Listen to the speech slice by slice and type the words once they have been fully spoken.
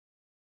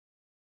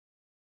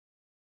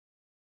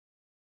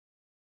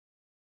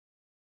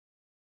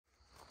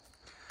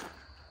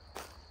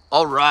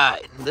All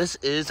right, this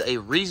is a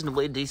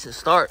reasonably decent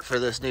start for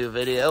this new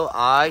video.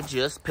 I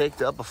just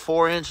picked up a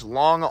 4-inch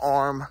long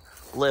arm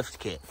lift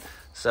kit.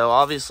 So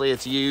obviously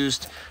it's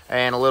used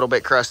and a little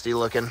bit crusty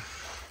looking.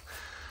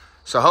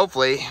 So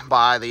hopefully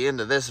by the end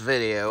of this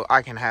video,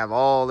 I can have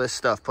all this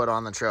stuff put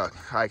on the truck.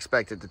 I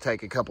expect it to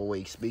take a couple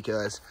weeks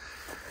because,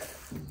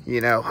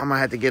 you know, I'm gonna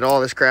have to get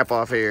all this crap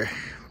off here.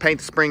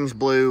 Paint the springs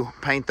blue,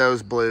 paint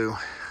those blue.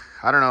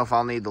 I don't know if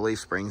I'll need the leaf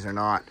springs or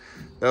not.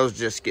 Those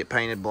just get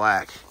painted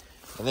black.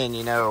 And then,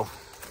 you know,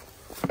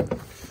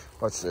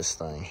 what's this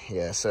thing?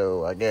 Yeah,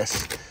 so I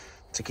guess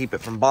to keep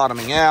it from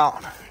bottoming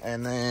out.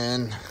 And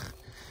then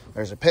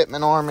there's a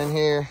pitman arm in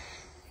here.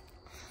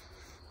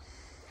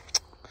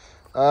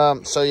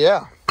 So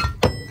yeah.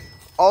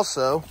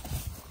 Also,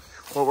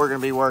 what we're gonna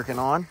be working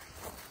on,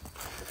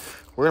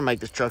 we're gonna make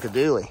this truck a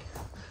dually.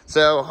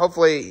 So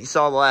hopefully you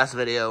saw the last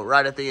video.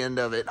 Right at the end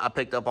of it, I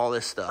picked up all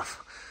this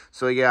stuff.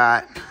 So we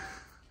got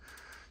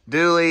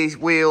dualies,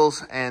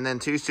 wheels, and then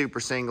 2 super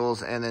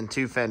singles, and then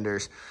 2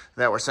 fenders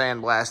that were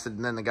sandblasted,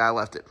 and then the guy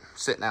left it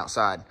sitting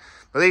outside.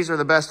 But these are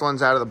the best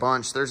ones out of the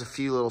bunch. There's a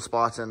few little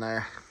spots in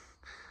there.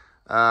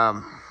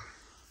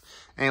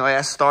 Anyway,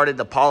 I started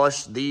to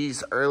polish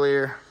these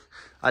earlier.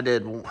 I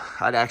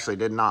actually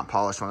did not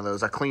polish one of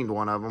those. I cleaned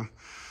one of them,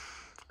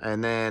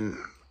 and then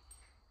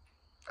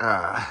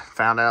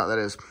found out that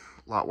it's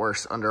a lot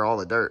worse under all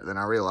the dirt than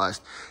I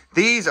realized.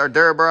 These are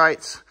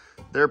Durabrites.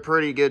 They're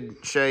pretty good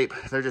shape.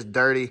 They're just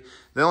dirty.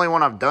 The only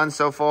one I've done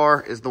so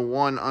far is the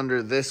one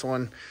under this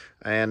one.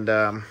 And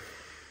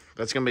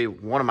that's going to be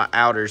one of my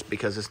outers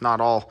because it's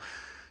not all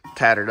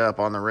tattered up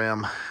on the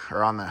rim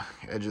or on the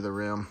edge of the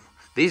rim.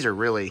 These are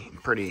really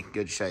pretty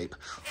good shape.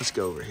 Let's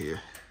go over here.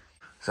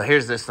 So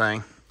here's this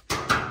thing.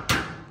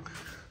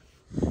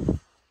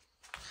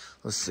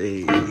 Let's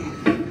see. I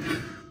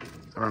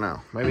don't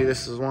know. Maybe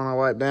this is one I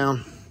wiped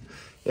down.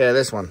 Yeah,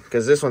 this one.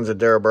 Because this one's a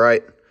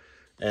Durabrite.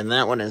 And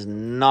that one is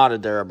not a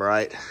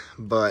Durabrite,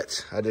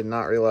 but I did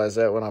not realize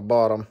that when I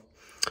bought them.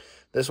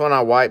 This one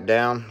I wiped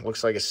down.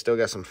 Looks like it's still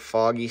got some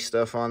foggy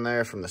stuff on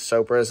there from the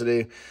soap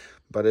residue,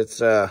 but it's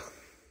got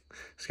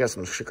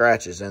some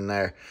scratches in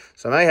there.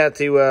 So I may have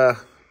to,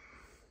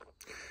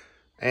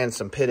 and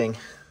some pitting.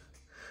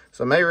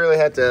 So I may really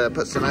have to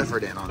put some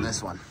effort in on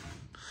this one.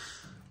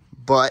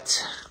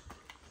 But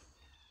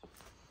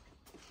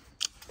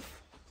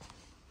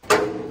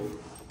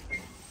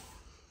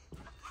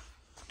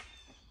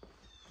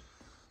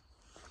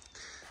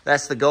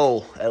that's the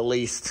goal, at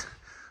least.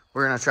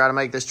 We're going to try to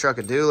make this truck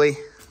a dually.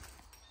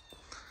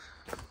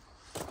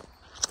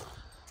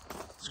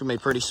 It's going to be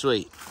pretty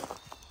sweet.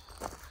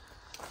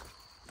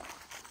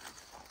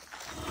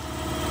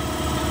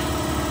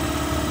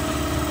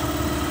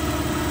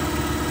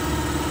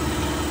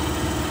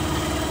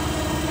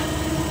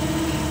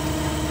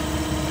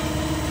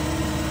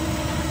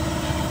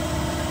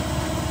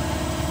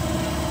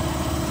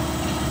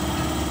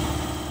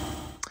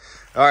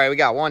 All right, we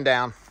got one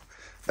down.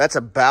 That's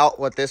about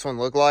what this one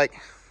looked like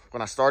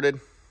when I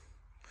started.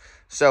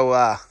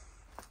 So,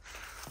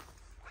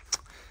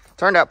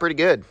 turned out pretty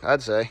good,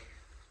 I'd say.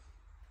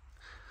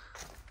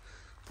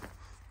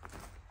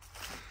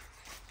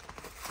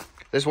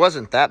 This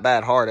wasn't that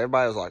bad hard.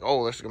 Everybody was like,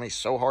 oh, this is going to be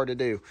so hard to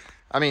do.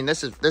 I mean,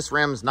 this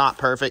rim's not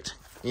perfect,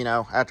 you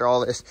know, after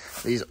all this.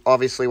 These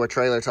obviously were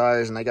trailer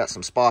tires and they got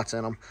some spots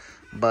in them.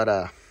 But,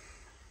 I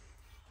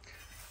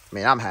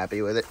mean, I'm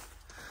happy with it.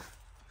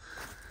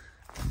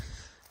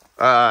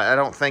 I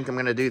don't think I'm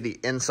going to do the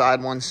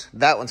inside ones.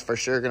 That one's for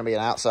sure going to be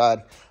an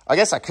outside. I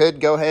guess I could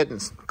go ahead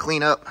and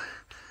clean up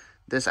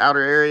this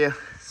outer area.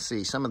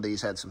 See, some of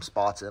these had some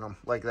spots in them,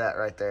 like that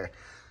right there.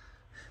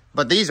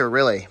 But these are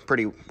really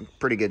pretty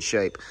good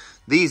shape.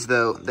 These,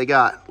 though, they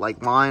got,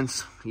 like,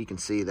 lines. You can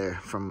see there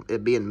from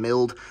it being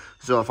milled.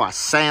 So if I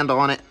sand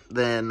on it,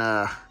 then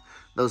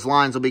those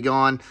lines will be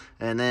gone.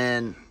 And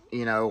then,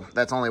 you know,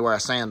 that's only where I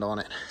sand on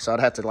it. So I'd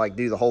have to, like,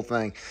 do the whole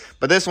thing.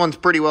 But this one's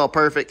pretty well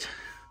perfect.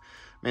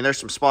 I mean, there's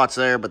some spots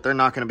there, but they're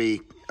not going to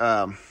be,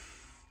 I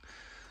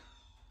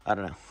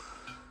don't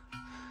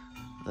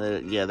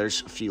know. Yeah,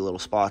 there's a few little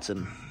spots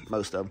in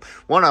most of them.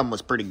 One of them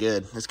was pretty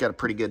good. It's got a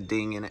pretty good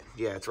ding in it.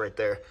 Yeah, it's right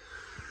there.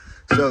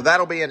 So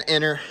that'll be an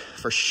inner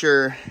for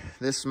sure.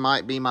 This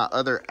might be my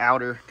other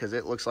outer because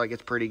it looks like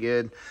it's pretty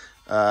good.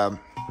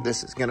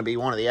 This is going to be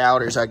one of the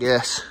outers, I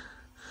guess.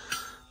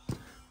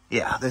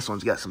 Yeah, this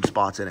one's got some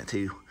spots in it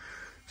too.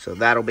 So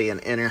that'll be an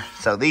inner.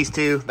 So these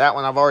two, that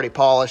one I've already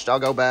polished. I'll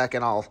go back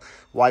and I'll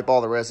wipe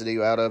all the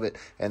residue out of it.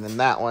 And then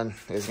that one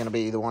is going to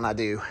be the one I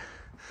do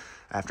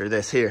after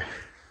this here.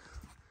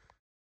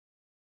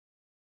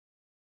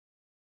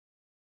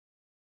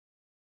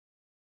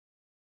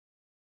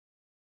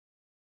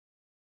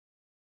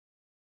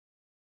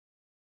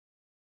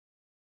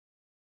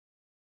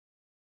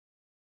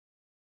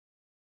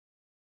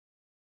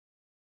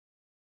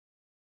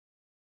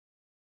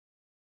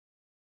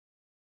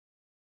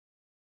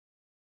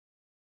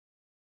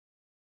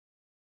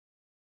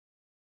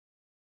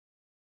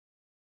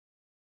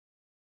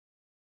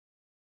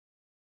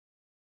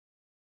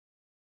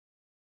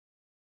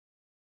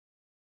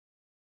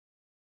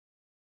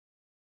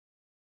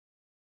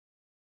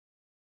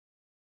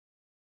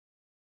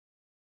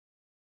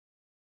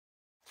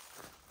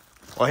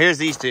 Well, here's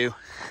these two.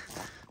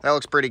 That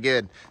looks pretty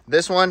good.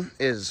 This one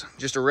is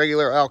just a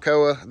regular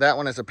Alcoa. That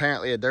one is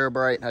apparently a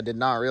Durabrite. I did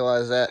not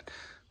realize that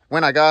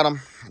when I got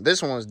them.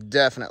 This one was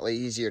definitely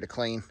easier to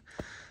clean.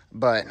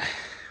 But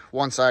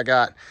once I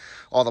got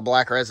all the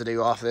black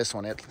residue off this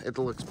one, it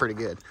looks pretty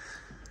good.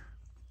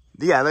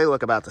 Yeah, they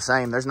look about the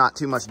same. There's not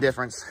too much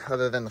difference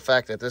other than the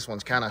fact that this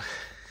one's kind of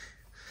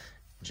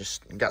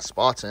just got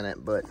spots in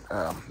it. But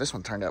this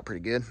one turned out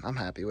pretty good. I'm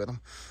happy with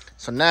them.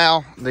 So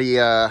now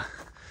the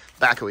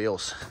back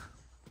wheels.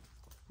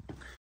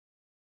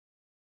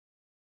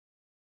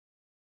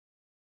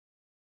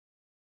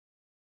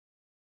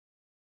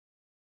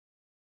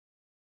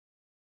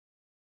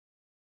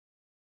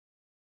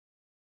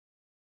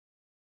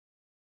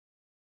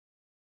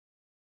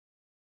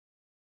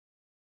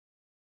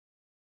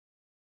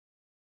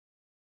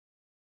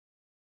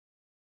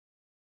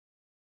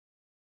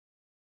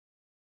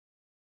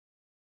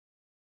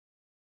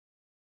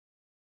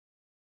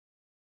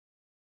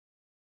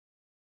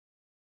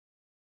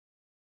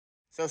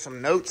 So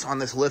some notes on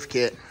this lift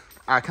kit.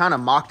 I kind of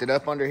mocked it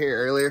up under here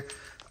earlier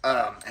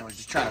and was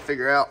just trying to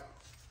figure out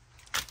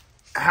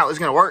how it was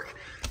going to work.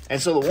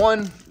 And so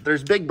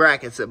there's big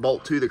brackets that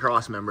bolt to the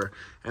cross member,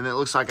 and it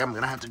looks like I'm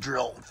going to have to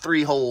drill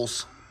 3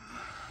 holes,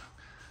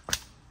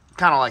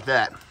 kind of like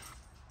that.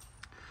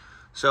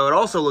 So it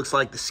also looks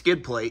like the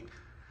skid plate,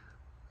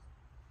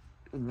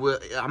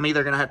 I'm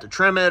either going to have to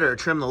trim it or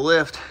trim the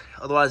lift.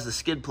 Otherwise, the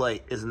skid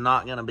plate is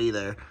not going to be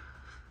there.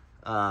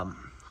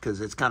 Because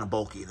it's kind of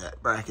bulky,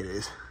 that bracket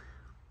is.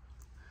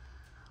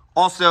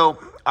 Also,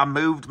 I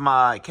moved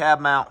my cab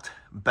mount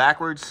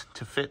backwards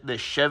to fit this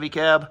Chevy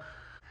cab.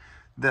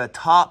 The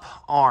top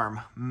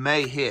arm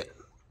may hit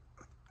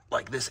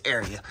like this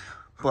area,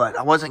 but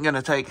I wasn't going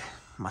to take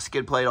my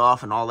skid plate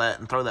off and all that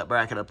and throw that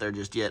bracket up there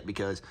just yet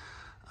because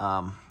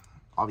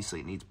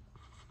obviously it needs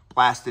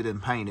blasted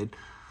and painted.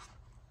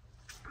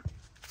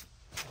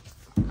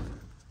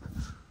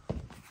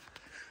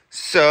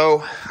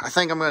 So I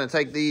think I'm going to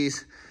take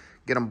these,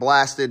 get them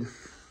blasted.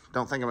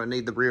 Don't think I'm gonna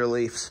need the rear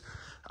leafs.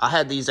 I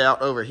had these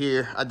out over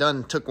here. I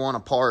took one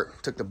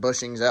apart, took the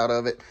bushings out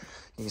of it.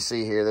 You can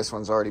see here, this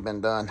one's already been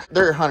done.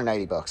 They're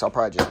 180 bucks. I'll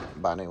probably just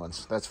buy new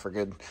ones. That's for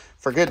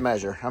good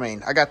measure. I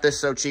mean, I got this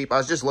so cheap. I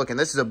was just looking.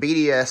 This is a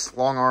BDS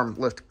long arm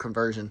lift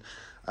conversion,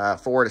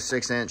 4 to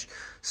 6 inch.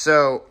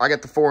 So I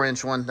got the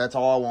 4-inch one. That's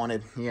all I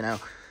wanted, you know.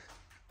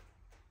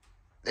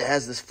 It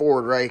has this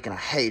forward rake and I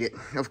hate it.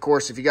 Of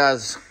course, if you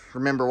guys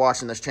remember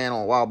watching this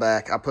channel a while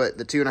back, I put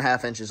the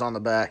 2.5 inches on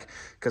the back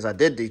because I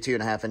did do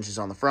 2.5 inches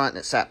on the front and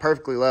it sat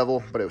perfectly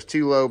level, but it was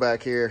too low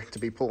back here to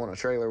be pulling a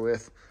trailer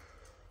with.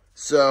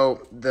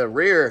 So the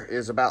rear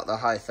is about the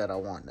height that I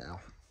want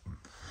now.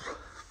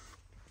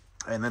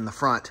 And then the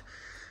front,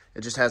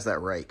 it just has that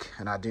rake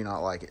and I do not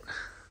like it.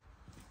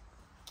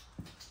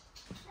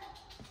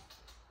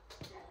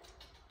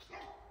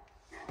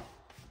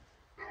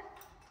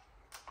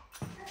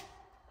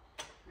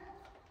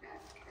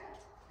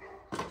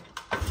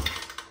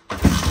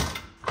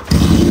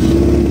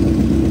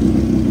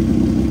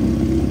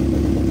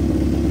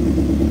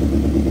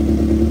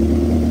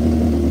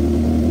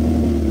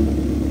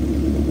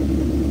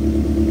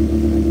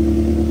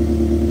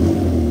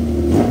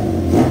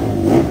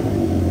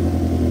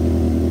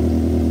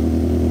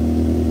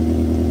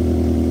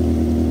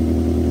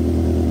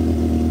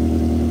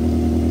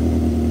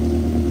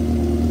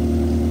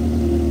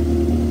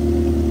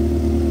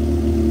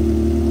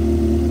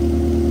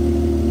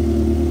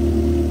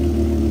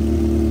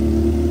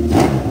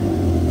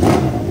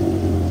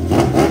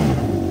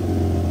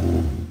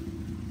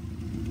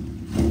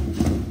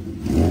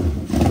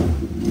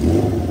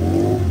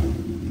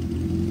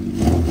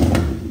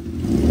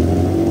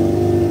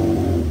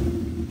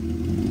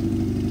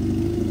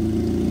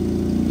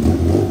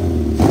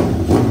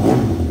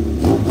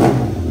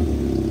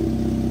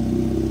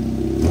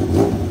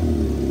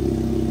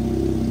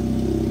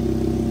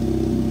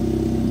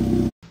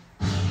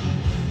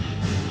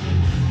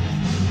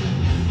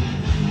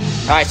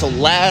 All right, so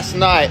last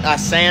night I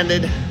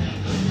sanded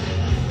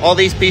all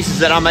these pieces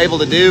that I'm able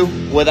to do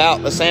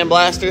without a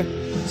sandblaster.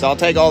 So I'll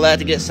take all that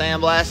to get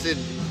sandblasted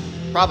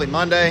probably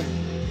Monday.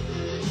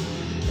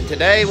 And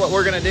today what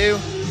we're gonna do,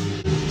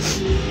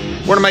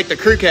 we're gonna make the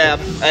crew cab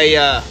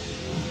a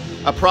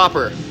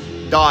proper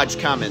Dodge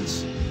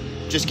Cummins.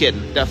 Just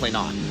kidding, definitely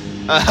not.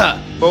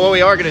 But what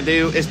we are gonna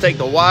do is take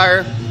the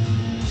wire.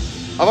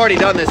 I've already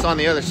done this on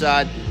the other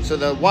side. So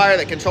the wire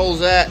that controls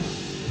that,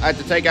 I have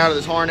to take out of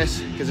this harness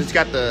because it's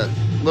got the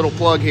little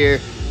plug here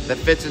that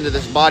fits into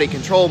this body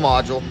control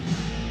module.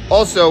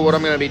 Also, what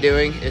I'm going to be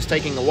doing is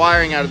taking the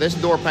wiring out of this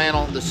door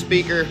panel, the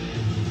speaker.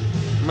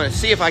 I'm going to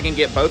see if I can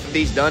get both of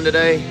these done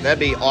today. That'd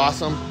be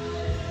awesome.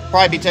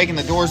 Probably be taking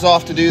the doors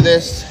off to do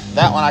this.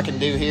 That one I can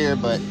do here,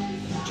 but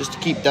just to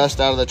keep dust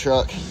out of the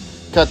truck.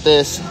 Cut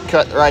this,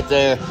 cut right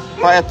there.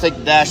 Probably have to take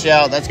the dash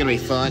out. That's going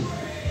to be fun.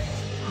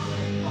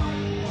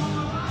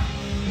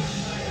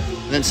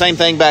 And then same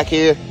thing back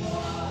here.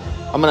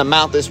 I'm going to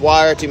mount this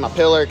wire to my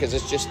pillar because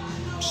it's just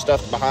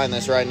stuffed behind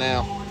this right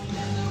now.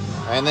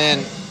 And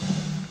then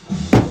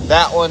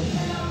that one,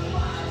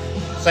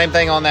 Same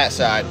thing on that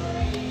side.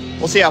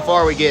 We'll see how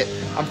far we get.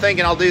 I'm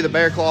thinking I'll do the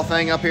bear claw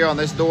thing up here on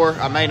this door.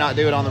 I may not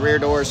do it on the rear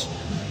doors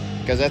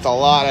because that's a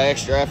lot of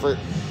extra effort.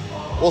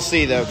 We'll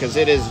see though, because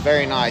it is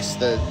very nice,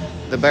 the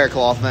bear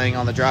claw thing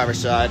on the driver's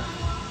side,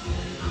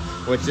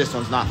 which this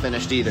one's not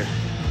finished either.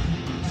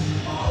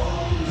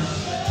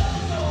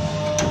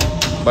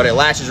 But it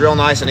latches real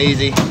nice and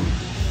easy.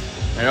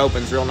 And it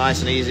opens real nice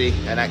and easy,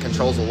 and that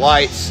controls the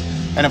lights.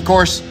 And of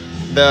course,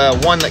 the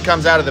one that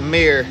comes out of the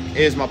mirror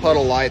is my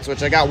puddle lights,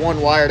 which I got one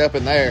wired up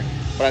in there,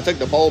 but I took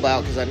the bulb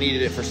out because I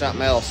needed it for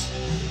something else.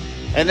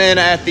 And then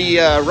at the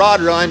rod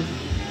run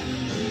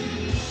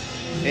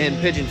in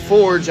Pigeon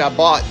Forge, I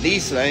bought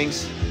these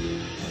things.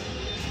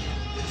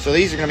 So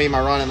these are gonna be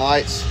my running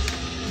lights.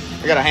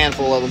 I got a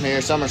handful of them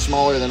here. Some are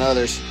smaller than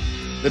others.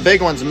 The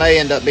big ones may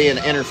end up being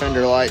inner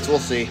fender lights. We'll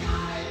see.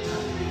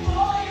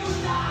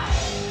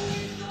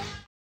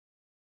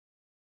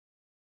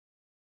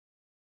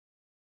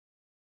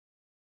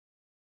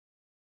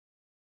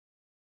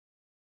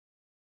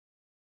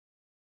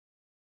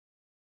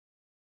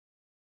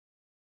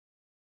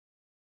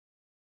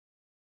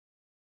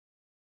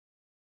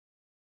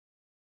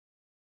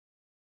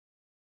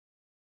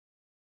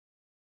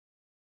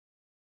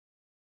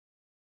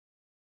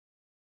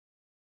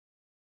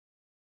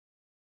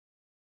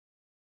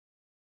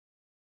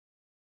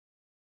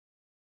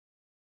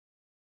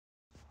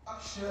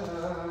 In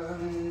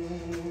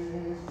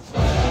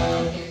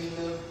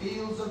the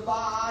fields of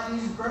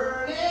bodies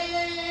burning,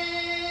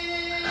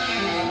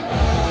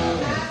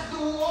 as the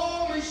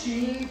war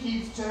machine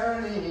keeps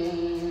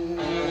turning.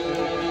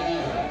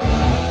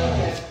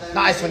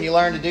 Nice when you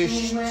learn to do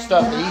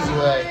stuff the easy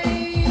way.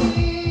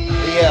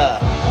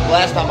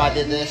 Last time I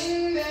did this,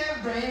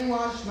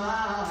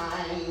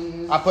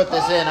 I put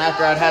this in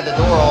after I'd had the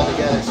door all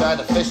together, so I had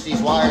to fish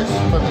these wires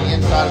from the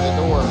inside of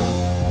the door.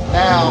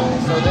 Now,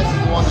 so this is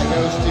the one that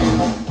goes to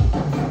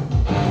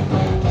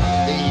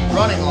the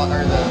running light,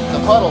 or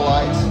the puddle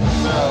lights.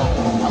 So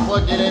I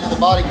plugged it into the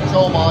body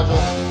control module,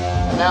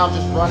 and now I'm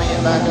just running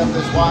it back up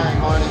this wiring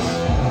harness,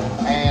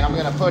 and I'm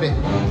gonna put it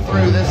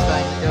through this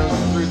thing that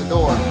goes through the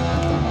door.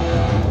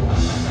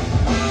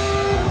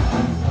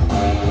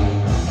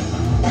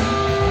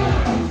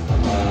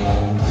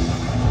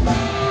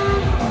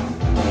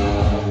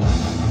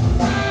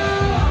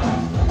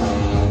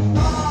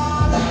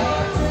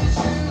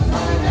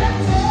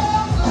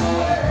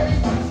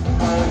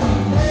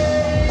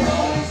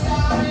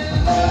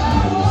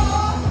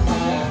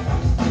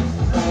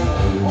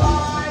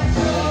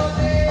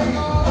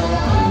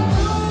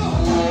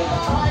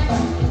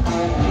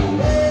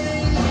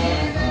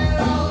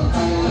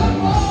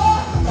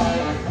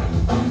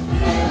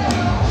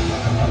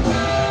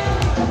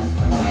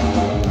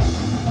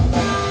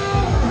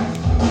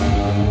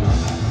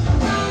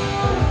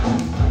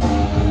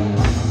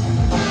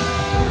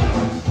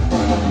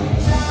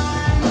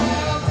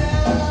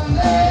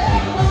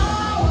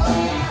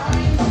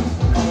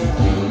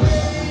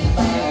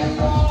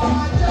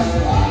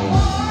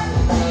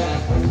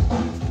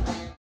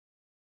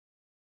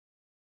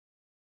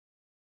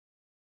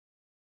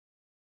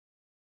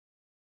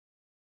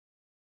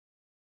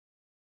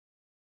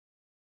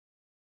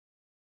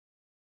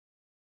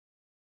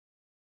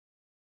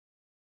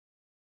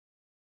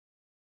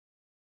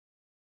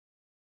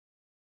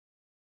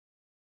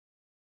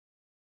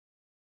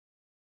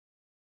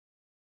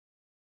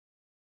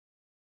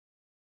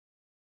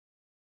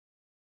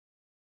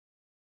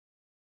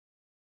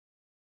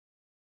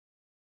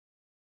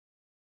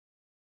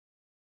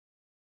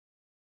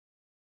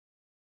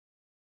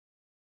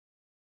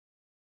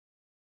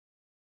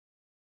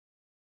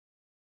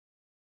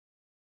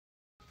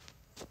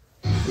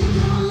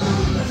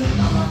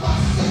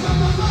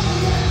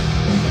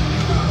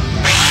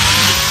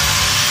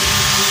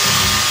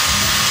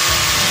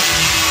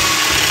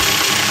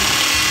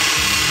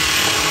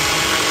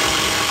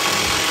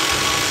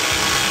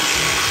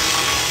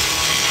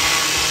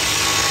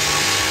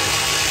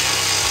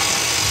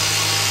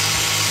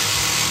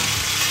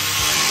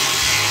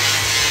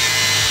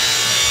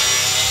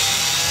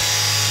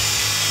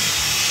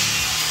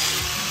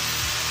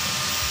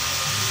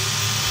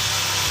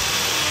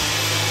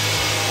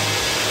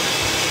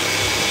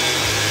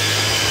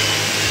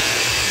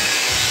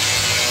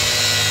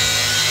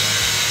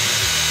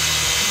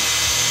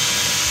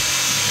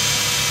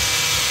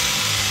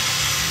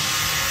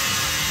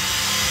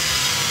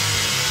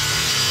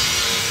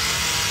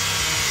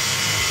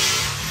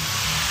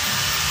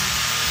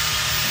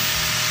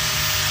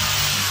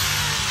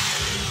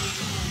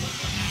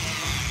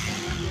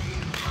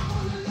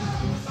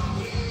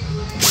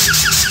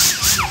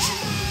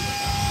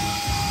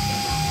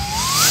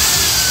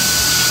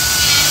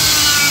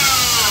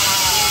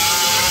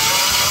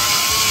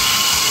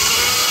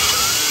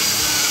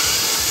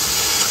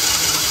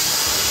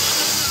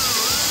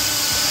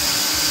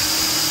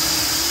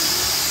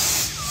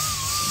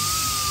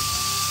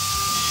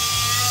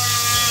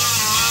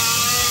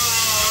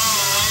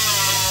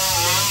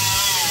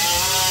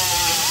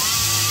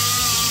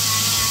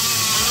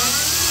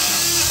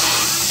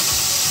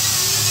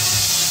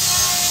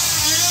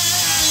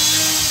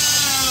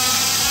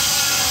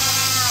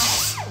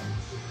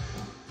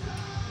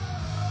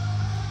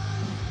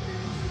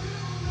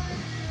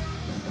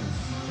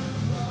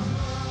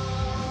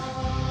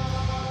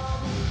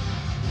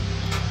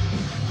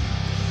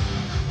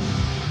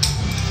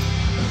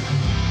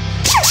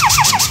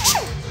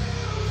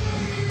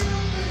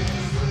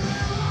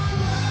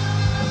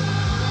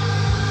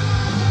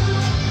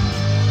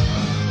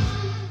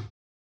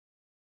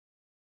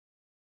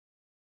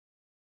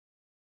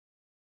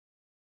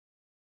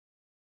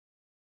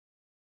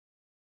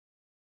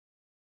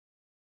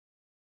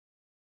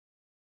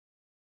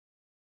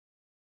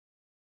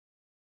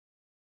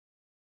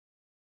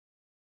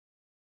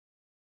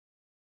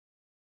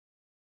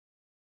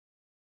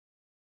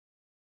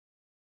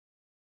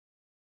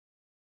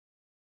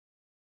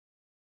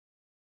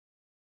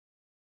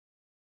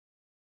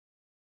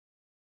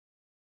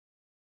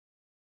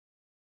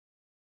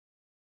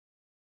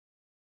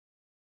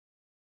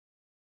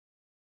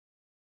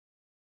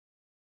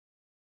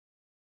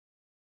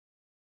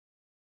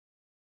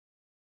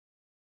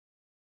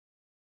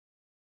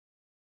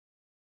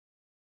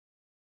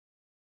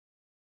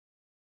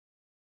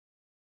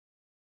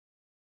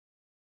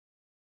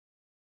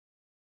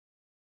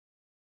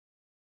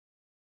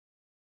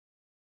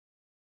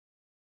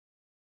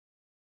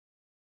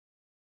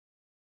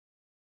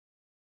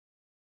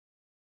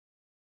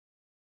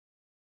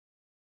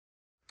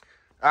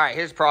 All right,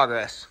 here's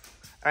progress.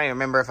 I don't even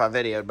remember if I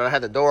videoed, but I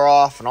had the door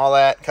off and all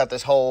that, cut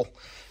this hole,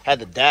 had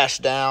the dash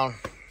down.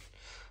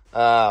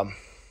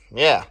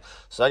 Yeah,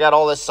 so I got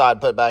all this side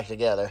put back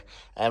together.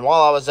 And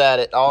while I was at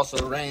it, I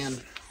also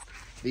ran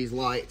these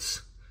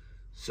lights.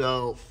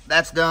 So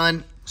that's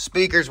done.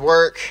 Speakers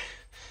work.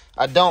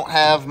 I don't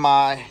have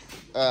my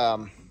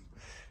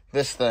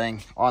this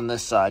thing on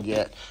this side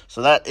yet.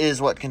 So that is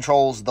what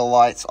controls the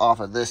lights off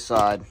of this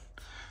side.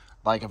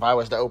 Like if I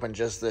was to open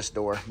just this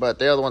door. But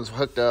the other one's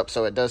hooked up,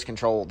 so it does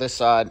control this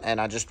side. And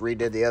I just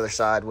redid the other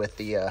side with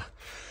the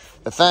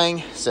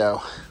thing.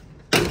 So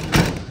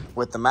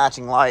with the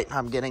matching light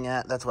I'm getting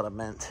at, that's what I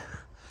meant.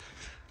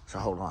 So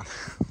hold on.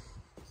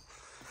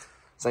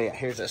 So yeah,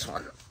 here's this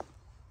one.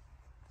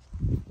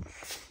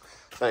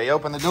 So you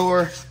open the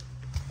door.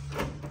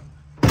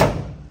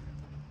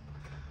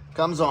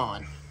 Comes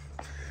on.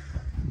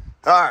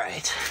 All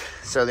right.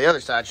 So the other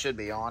side should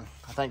be on.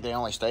 I think they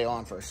only stay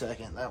on for a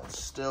second. That one's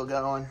still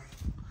going.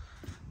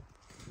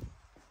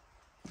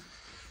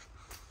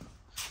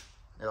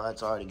 Yeah,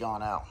 that's already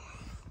gone out.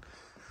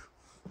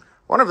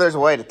 Wonder if there's a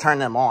way to turn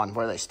them on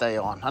where they stay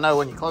on. I know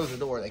when you close the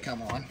door, they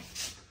come on.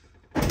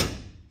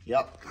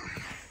 Yep.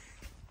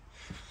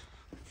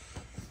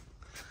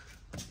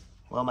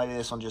 Well, maybe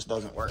this one just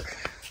doesn't work.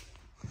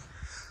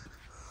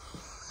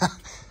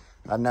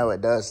 I know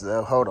it does,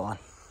 though. Hold on.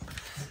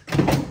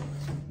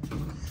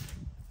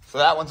 So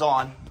that one's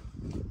on.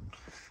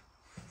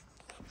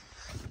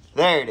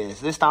 There it is.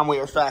 This time we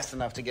were fast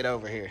enough to get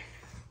over here.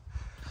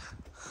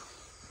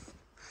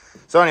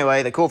 So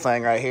anyway, the cool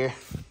thing right here,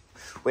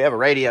 we have a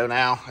radio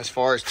now as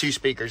far as 2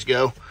 speakers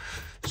go.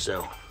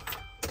 So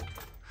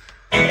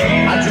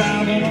I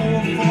drive an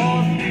old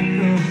Ford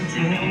pickup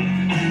truck.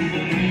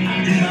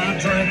 Do my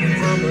drinking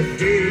from a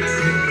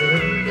Dixie.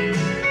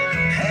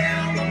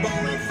 Hell, the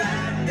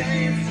bonafide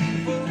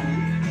dancing fool.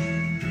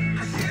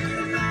 I should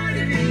have ride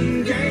it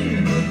in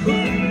game of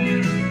pool.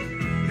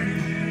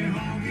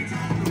 Honky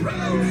tonk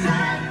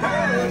roadside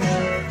pub.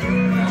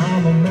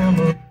 I'm a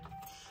member.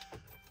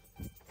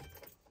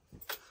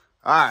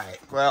 alright,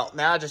 well,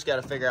 now I just got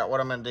to figure out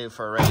what I'm going to do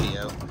for a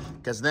radio,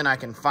 because then I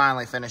can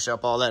finally finish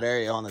up all that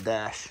area on the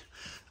dash.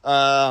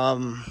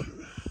 Now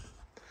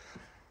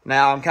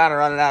I'm kind of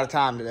running out of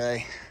time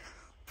today.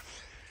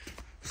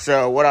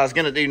 So what I was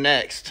going to do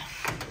next,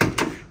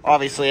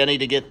 obviously I need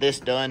to get this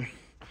done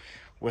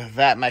with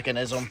that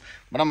mechanism,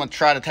 but I'm going to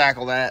try to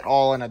tackle that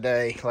all in a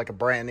day, like a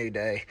brand new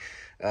day,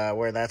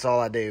 where that's all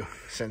I do.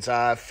 Since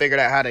I figured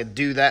out how to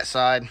do that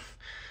side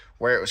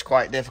where it was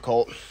quite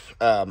difficult,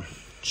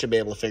 should be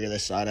able to figure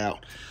this side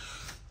out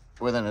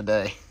within a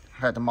day.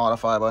 I had to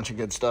modify a bunch of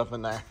good stuff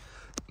in there.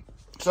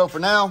 So for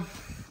now,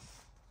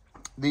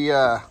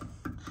 the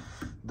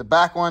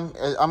back one,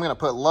 I'm going to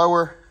put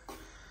lower.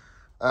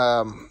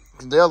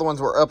 The other ones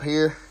were up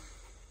here.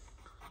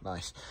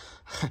 Nice.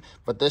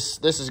 But this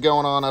is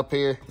going on up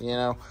here, you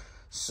know.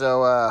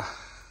 So,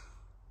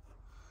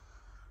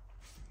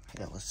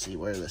 yeah, let's see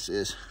where this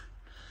is.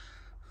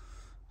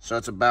 So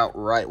it's about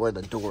right where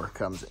the door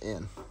comes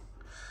in.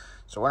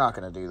 So we're not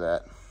going to do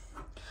that.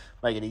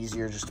 Make it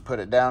easier just to put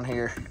it down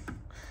here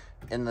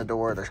in the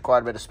door. There's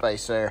quite a bit of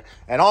space there.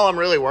 And all I'm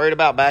really worried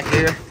about back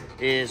here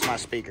is my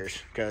speakers.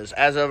 Because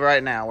as of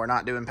right now, we're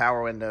not doing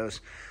power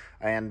windows.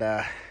 And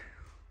the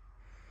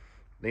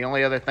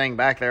only other thing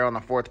back there on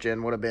the 4th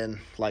gen would have been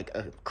like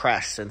a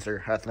crash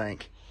sensor, I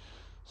think.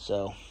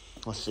 So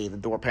let's see, the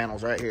door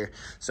panels right here.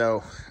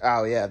 So,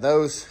 oh yeah,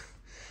 those.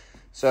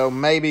 So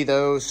maybe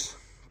those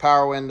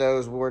power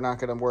windows we're not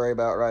going to worry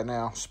about right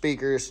now.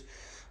 Speakers.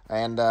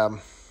 And I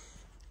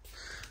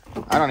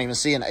don't even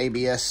see an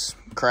ABS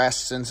crash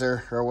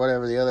sensor or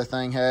whatever the other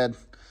thing had.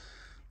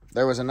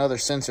 There was another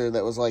sensor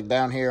that was like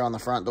down here on the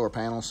front door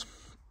panels.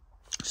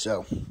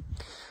 So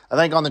I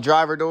think on the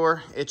driver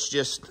door, it's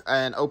just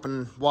an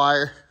open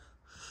wire.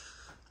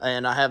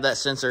 And I have that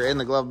sensor in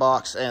the glove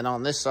box. And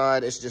on this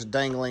side, it's just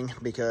dangling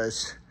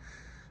because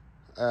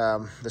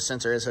the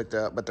sensor is hooked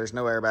up. But there's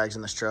no airbags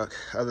in this truck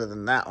other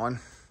than that one.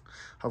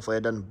 Hopefully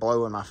it doesn't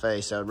blow in my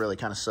face. That would really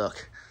kind of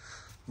suck.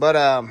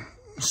 But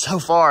so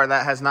far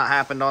that has not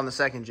happened on the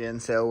 2nd gen,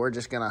 so we're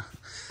just gonna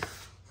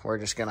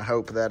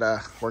hope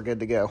that we're good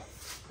to go.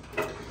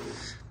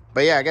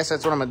 But yeah, I guess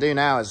that's what I'm gonna do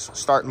now is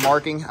start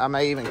marking. I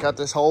may even cut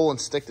this hole and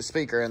stick the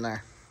speaker in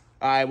there.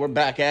 All right, we're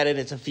back at it.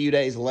 It's a few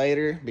days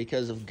later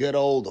because of good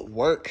old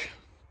work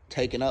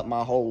taking up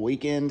my whole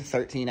weekend,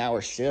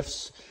 13-hour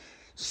shifts.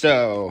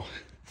 So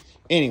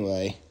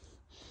anyway,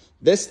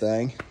 this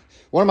thing,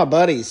 one of my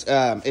buddies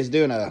is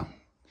doing a.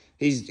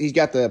 He's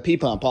got the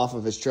P-pump off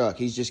of his truck.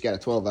 He's just got a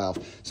 12-valve.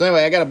 So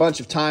anyway, I got a bunch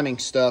of timing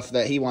stuff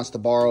that he wants to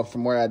borrow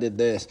from where I did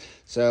this.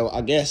 So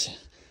I guess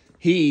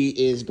he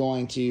is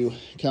going to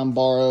come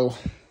borrow.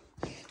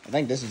 I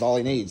think this is all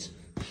he needs.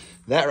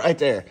 That right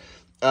there.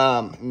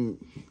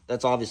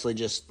 That's obviously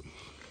just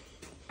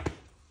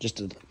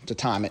to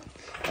time it.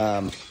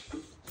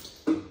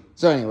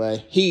 So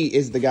anyway, he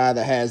is the guy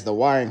that has the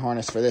wiring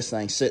harness for this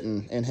thing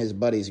sitting in his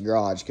buddy's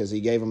garage because he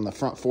gave him the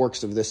front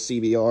forks of this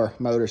CBR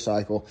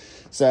motorcycle.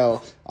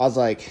 So I was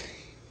like,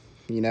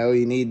 You know,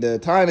 you need the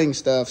timing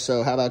stuff.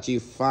 So how about you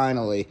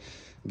finally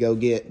go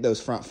get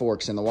those front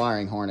forks in the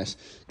wiring harness?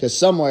 Because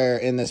somewhere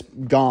in this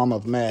gom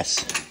of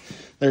mess,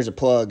 there's a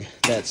plug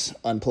that's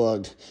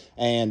unplugged,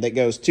 and that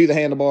goes to the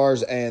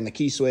handlebars and the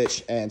key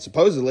switch, and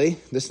supposedly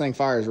this thing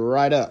fires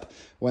right up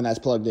when that's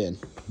plugged in,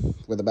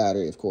 with a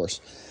battery, of course.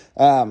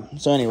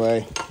 So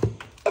anyway,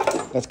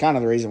 that's kind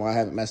of the reason why I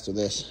haven't messed with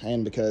this,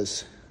 and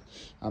because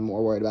I'm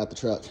more worried about the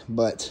truck.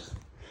 But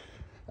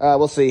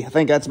we'll see. I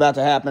think that's about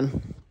to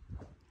happen.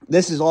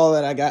 This is all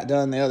that I got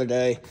done the other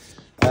day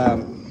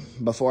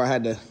before I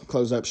had to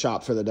close up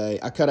shop for the day.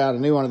 I cut out a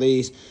new one of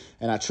these,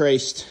 and I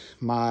traced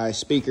my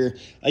speaker.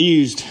 I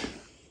used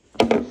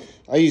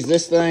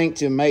this thing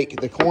to make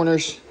the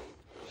corners.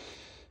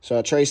 So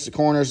I traced the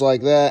corners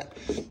like that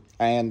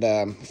and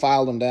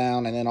filed them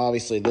down, and then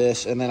obviously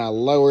this, and then I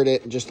lowered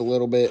it just a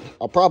little bit.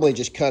 I'll probably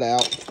just cut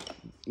out,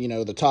 you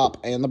know, the top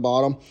and the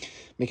bottom,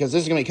 because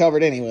this is going to be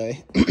covered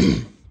anyway.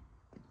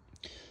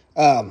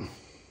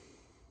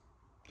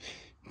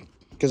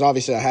 Because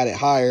obviously I had it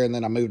higher, and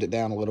then I moved it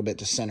down a little bit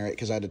to center it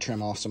because I had to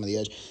trim off some of the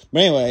edge.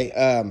 But anyway,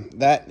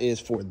 that is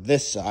for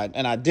this side.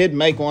 And I did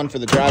make one for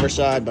the driver's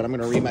side, but I'm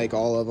going to remake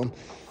all of them.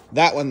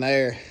 That one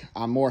there,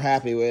 I'm more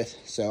happy with,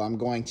 so I'm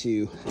going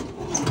to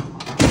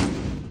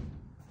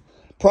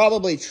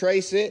probably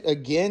trace it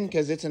again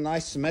because it's a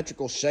nice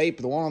symmetrical shape.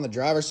 The one on the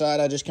driver's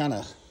side, I just kind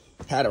of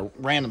had a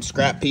random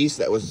scrap piece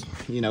that was,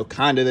 you know,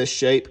 kind of this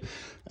shape,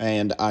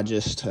 and I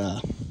just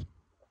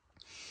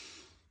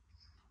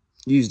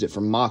used it for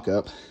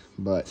mock-up,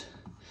 but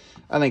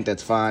I think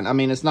that's fine. I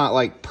mean, it's not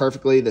like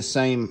perfectly the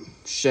same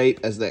shape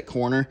as that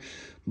corner,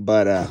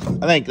 but I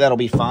think that'll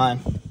be fine.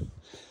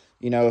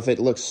 You know, if it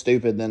looks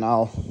stupid, then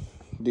I'll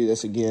do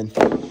this again.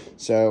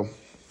 So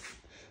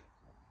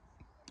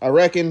I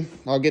reckon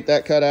I'll get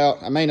that cut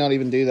out. I may not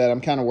even do that. I'm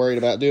kind of worried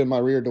about doing my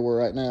rear door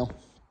right now.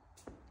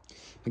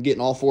 I'm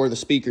getting all 4 of the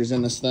speakers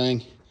in this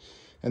thing,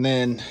 and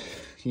then,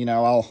 you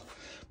know, I'll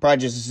probably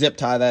just zip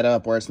tie that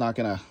up where it's not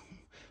going to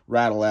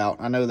rattle out.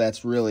 I know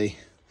that's really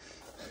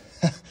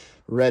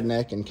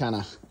redneck and kind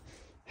of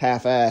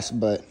half-ass,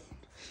 but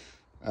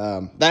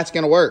that's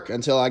going to work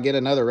until I get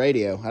another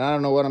radio. And I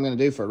don't know what I'm going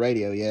to do for a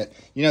radio yet.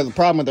 You know, the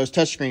problem with those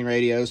touchscreen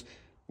radios,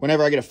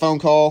 whenever I get a phone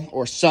call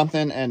or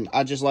something, and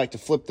I just like to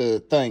flip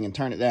the thing and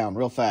turn it down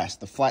real fast.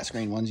 The flat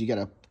screen ones, you got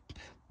to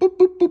boop,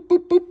 boop, boop,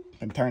 boop, boop,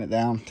 and turn it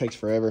down. It takes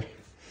forever.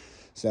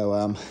 So,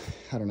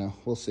 I don't know.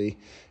 We'll see.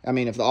 I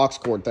mean, if the aux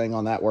cord thing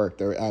on that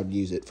worked, I would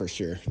use it for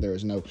sure.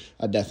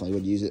 I definitely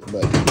would use it,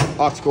 but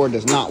aux cord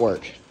does not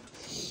work.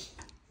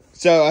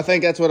 So I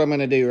think that's what I'm going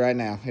to do right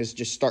now, is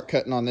just start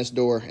cutting on this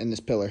door and this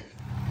pillar.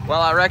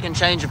 Well, I reckon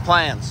change of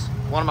plans.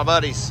 One of my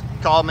buddies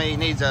called me,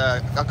 needs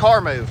a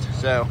car moved,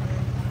 so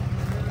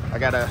I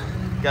gotta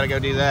go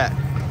do that.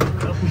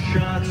 Couple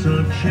shots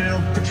of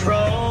chill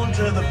Patron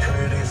to the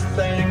prettiest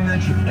thing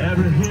that you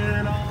ever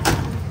hit on.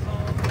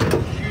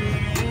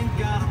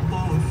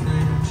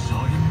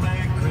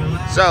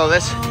 So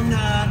this,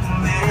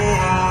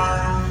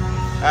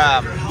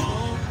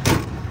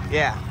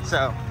 yeah,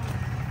 so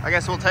I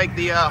guess we'll take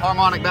the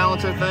harmonic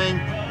balancer thing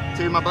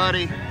to my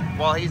buddy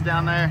while he's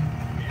down there,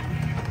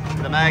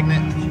 the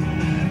magnet,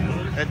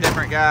 a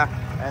different guy,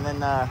 and then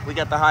we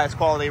got the highest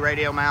quality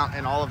radio mount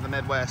in all of the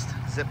Midwest,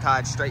 zip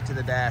tied straight to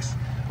the dash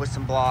with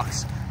some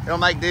blocks. It'll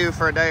make do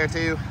for a day or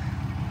two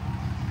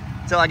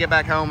until I get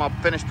back home. I'll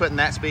finish putting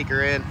that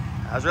speaker in.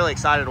 I was really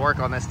excited to work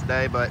on this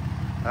today, but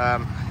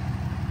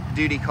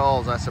duty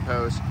calls, I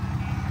suppose.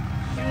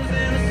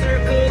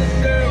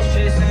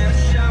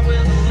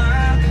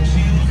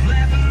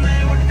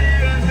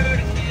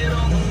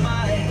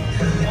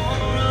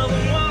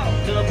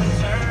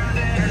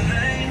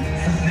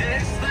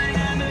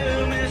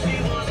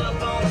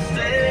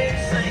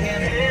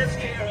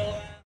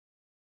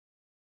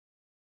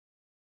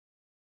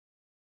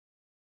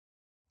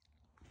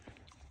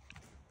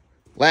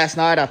 Last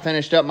night I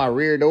finished up my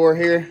rear door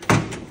here.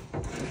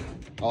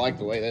 I like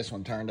the way this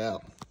one turned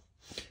out.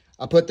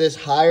 I put this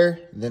higher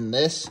than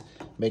this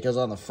because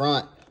on the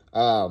front,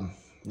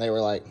 they were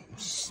like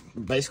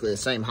basically the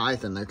same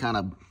height, and they're kind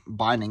of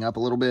binding up a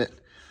little bit.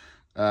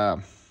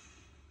 But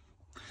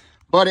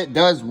it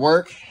does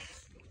work.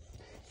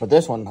 But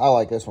this one, I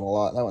like this one a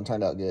lot. That one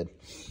turned out good.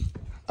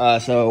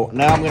 So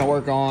now I'm going to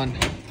work on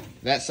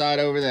that side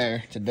over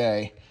there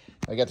today.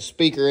 I got the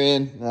speaker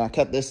in, and I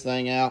cut this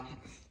thing out,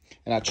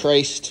 and I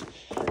traced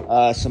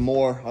some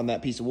more on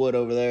that piece of wood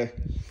over there.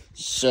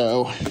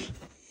 So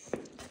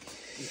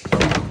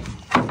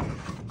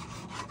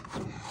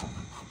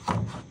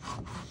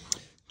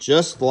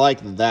just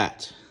like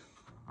that.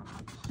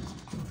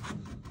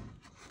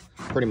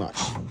 Pretty much.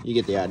 You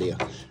get the idea.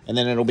 And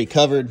then it'll be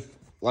covered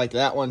like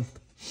that one.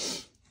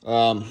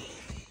 Yeah.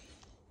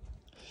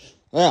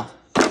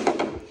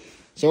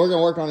 So we're going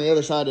to work on the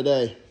other side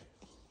today.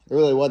 It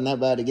really wasn't that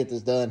bad to get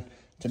this done.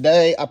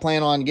 Today, I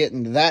plan on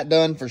getting that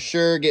done for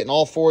sure. Getting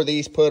all 4 of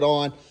these put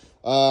on.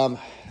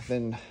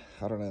 Then,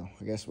 I don't know.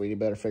 I guess we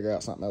better figure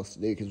out something else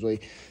to do, because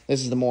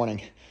this is the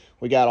morning.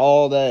 We got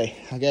all day.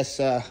 I guess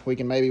we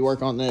can maybe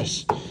work on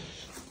this.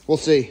 We'll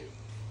see.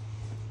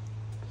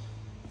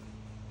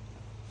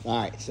 All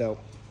right, so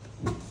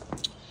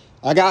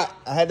I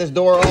had this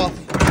door off,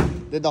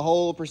 did the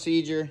whole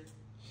procedure,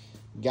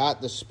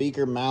 got the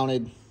speaker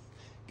mounted,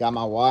 got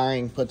my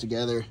wiring put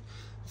together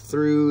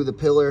through the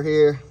pillar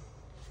here.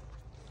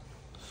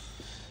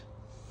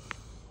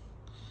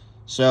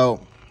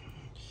 So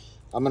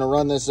I'm gonna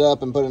run this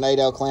up and put an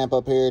 8L clamp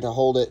up here to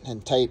hold it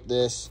and tape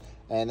this.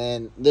 And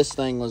then this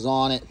thing was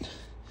on it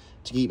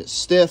to keep it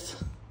stiff.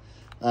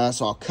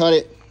 So I'll cut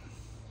it,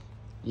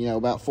 you know,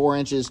 about 4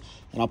 inches,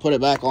 and I'll put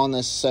it back on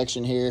this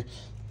section here.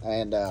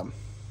 And let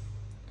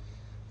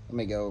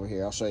me go over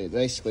here. I'll show you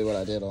basically what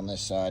I did on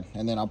this side.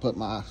 And then I'll put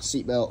my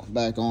seatbelt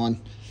back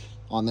on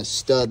this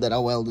stud that I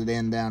welded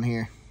in down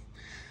here.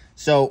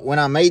 So when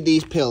I made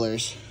these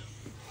pillars,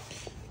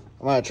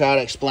 I'm gonna try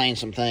to explain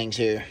some things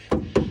here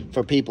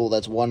for people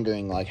that's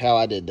wondering like how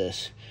I did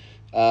this.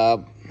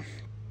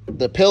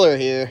 The pillar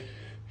here,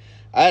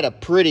 I had a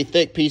pretty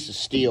thick piece of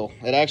steel.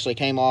 It actually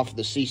came off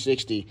the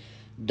C60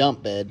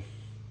 dump bed.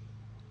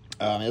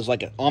 It was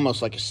like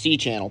almost like a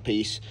C-channel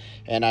piece,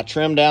 and I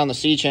trimmed down the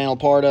C-channel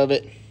part of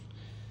it,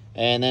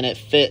 and then it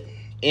fit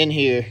in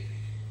here,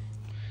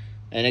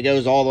 and it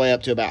goes all the way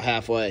up to about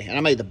halfway. And I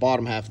made the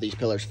bottom half of these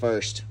pillars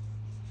first.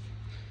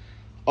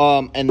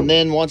 And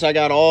then once I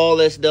got all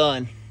this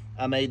done,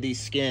 I made these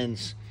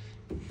skins,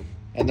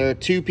 and there are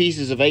 2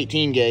 pieces of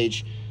 18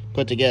 gauge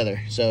put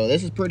together. So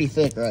this is pretty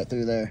thick right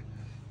through there,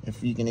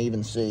 if you can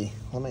even see.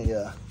 Let me,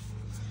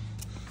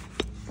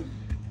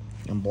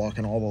 I'm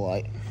blocking all the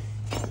light.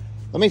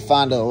 Let me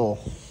find a little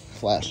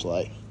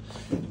flashlight.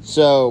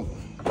 So,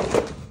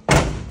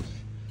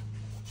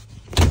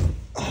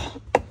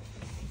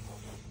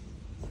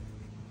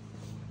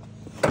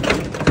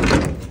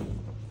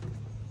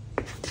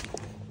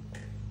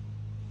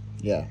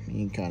 yeah,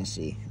 you can kind of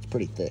see it's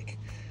pretty thick.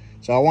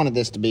 So I wanted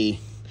this to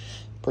be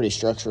pretty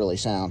structurally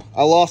sound.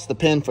 I lost the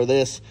pin for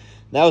this.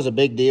 That was a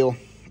big deal.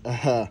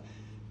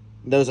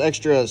 Those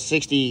extra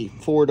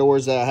 64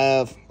 doors that I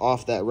have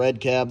off that red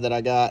cab that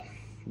I got,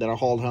 that I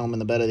hauled home in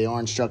the bed of the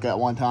orange truck that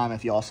one time,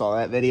 if y'all saw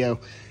that video,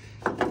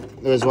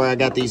 it was where I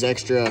got these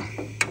extra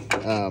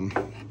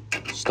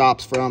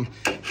stops from.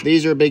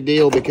 These are a big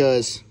deal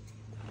because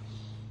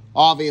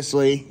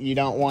obviously you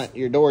don't want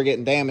your door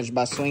getting damaged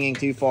by swinging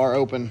too far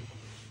open.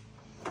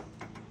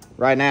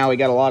 Right now we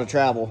got a lot of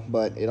travel,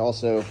 but it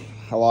also,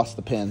 I lost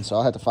the pin, so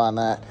I'll have to find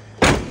that.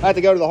 I have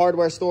to go to the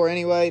hardware store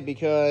anyway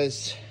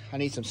because I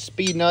need some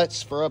speed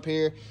nuts for up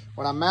here.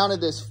 When I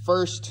mounted this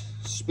first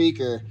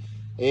speaker,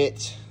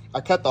 I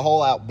cut the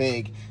hole out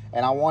big,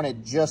 and I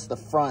wanted just the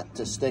front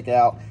to stick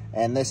out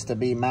and this to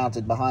be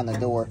mounted behind the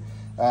door.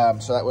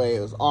 So that way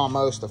it was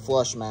almost a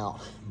flush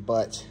mount,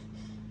 but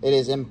it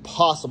is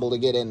impossible to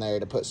get in there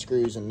to put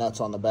screws and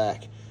nuts on the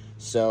back.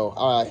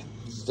 So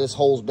this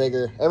hole's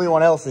bigger.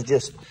 Everyone else is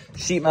just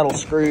sheet metal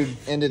screwed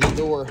into the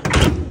door.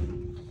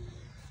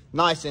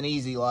 Nice and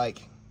easy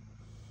like.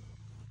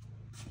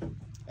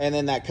 And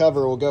then that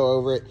cover will go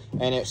over it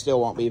and it still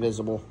won't be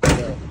visible.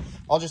 So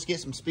I'll just get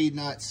some speed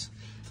nuts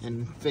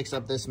and fix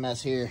up this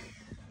mess here.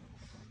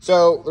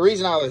 So the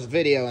reason I was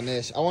videoing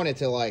this, I wanted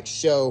to like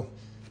show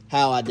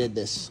how I did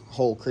this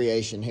whole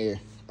creation here.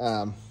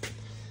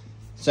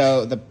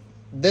 So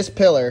this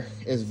pillar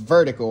is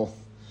vertical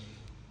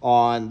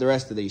on the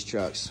rest of these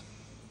trucks.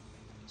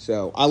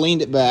 So I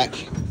leaned it back,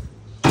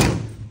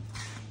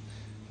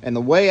 and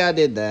the way I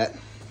did that,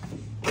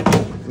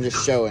 I'm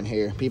just showing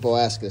here. People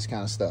ask this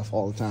kind of stuff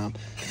all the time.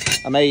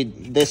 I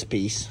made this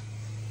piece,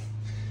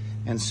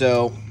 and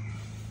so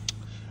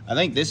I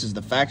think this is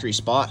the factory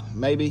spot,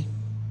 maybe,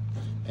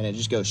 and it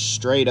just goes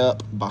straight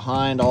up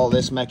behind all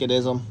this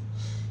mechanism,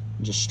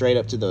 just straight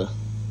up to the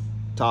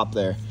top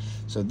there.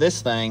 So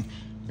this thing,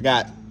 I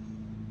got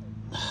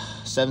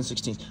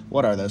 7/16.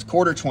 What are those?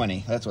 1/4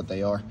 20. That's what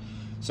they are.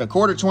 So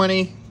 1/4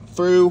 20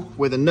 through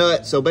with a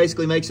nut, so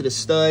basically makes it a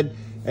stud.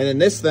 And then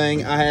this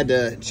thing, I had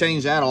to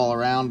change that all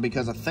around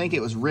because I think it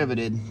was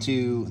riveted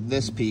to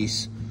this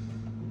piece.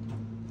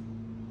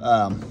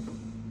 And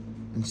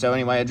so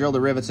anyway, I drilled the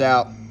rivets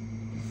out,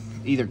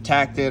 either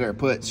tacked it or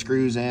put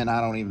screws in.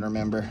 I don't even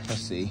remember.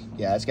 Let's see.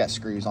 Yeah, it's got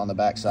screws on the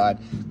back side,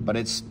 but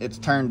it's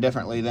turned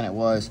differently than it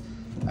was.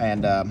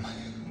 And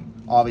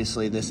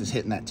obviously this is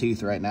hitting that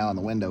tooth right now and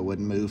the window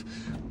wouldn't move.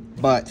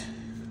 But,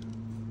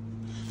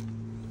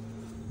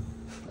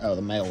 oh,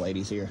 the mail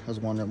lady's here. I was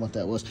wondering what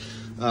that was.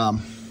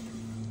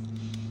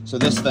 So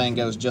this thing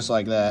goes just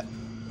like that.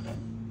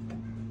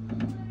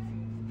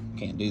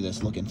 Can't do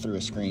this looking through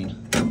a screen.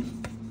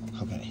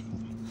 Okay.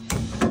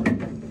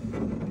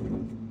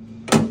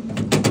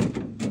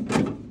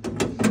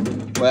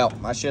 Well,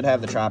 I should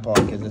have the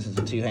tripod because this is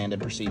a two-handed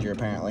procedure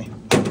apparently.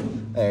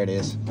 There it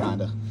is,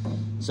 kinda.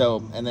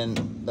 So, and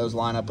then those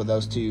line up with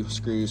those 2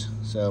 screws.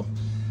 So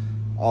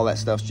all that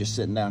stuff's just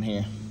sitting down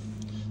here.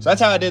 So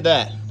that's how I did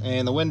that.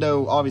 And the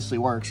window obviously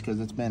works because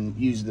it's been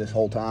used this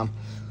whole time.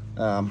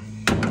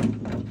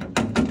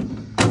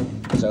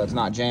 So it's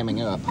not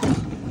jamming up.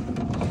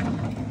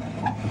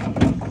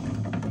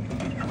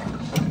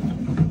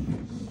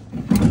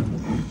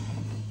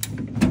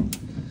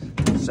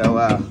 So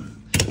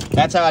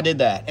That's how I did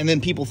that. And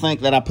then people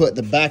think that I put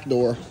the back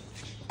door,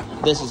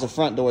 this is a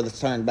front door that's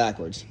turned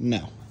backwards.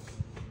 No,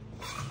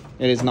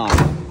 it is not.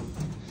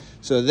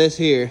 So this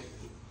here,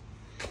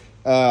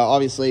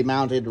 obviously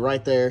mounted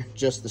right there,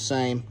 just the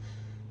same.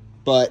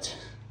 But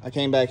I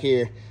came back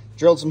here,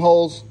 drilled some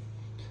holes.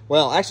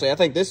 Well, actually, I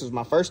think this was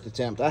my first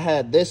attempt. I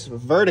had this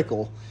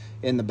vertical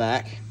in the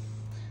back.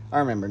 I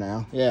remember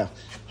now. Yeah.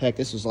 Heck,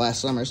 this was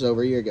last summer, so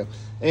over a year ago.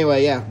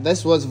 Anyway, yeah,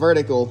 this was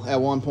vertical at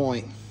one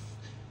point.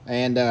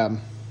 And I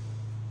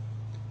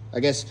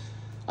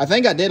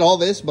think I did all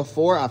this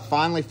before I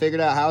finally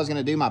figured out how I was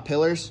going to do my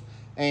pillars.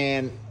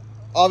 And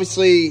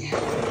obviously,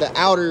 the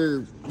outer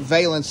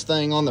valence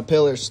thing on the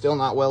pillars still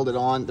not welded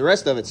on. The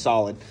rest of it's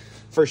solid,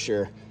 for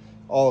sure.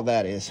 All of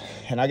that is.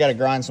 And I got to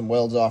grind some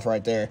welds off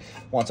right there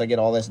once I get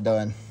all this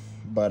done.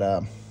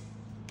 But,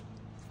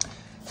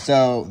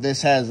 so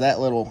this has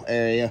that little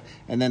area.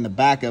 And then the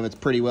back of it's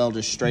pretty well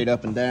just straight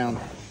up and down.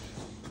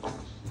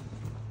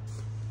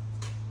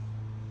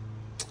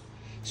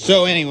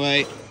 So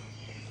anyway,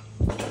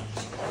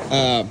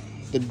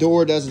 the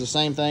door does the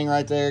same thing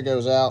right there,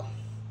 goes out.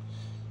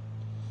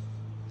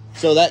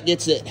 So that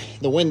gets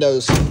the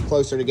windows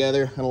closer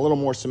together and a little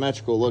more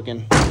symmetrical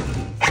looking.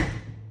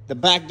 The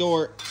back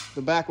door,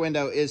 the back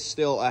window is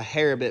still a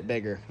hair bit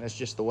bigger. That's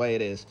just the way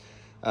it is.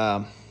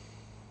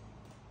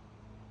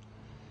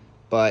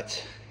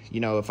 But, you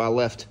know, if I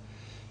left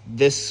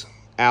this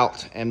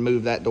out and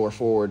moved that door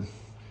forward,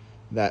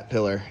 that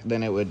pillar, then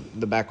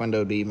the back window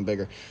would be even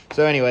bigger.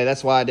 So anyway,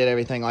 that's why I did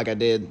everything like I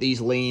did. These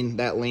lean,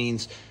 that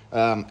leans.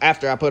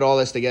 After I put all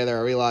this together,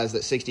 I realized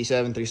that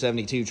 67 through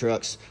 72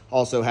 trucks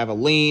also have a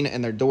lean,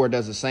 and their door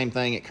does the same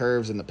thing. It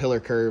curves and the pillar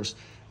curves.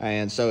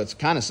 And so it's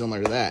kind of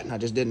similar to that. I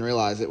just didn't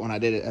realize it when I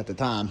did it at the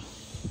time.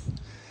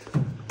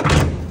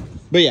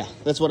 But yeah,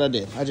 that's what I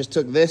did. I just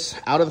took this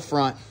out of the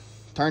front,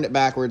 turned it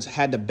backwards,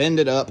 had to bend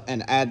it up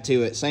and add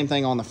to it. Same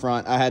thing on the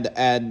front. I had to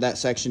add that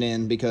section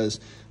in because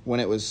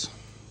when it was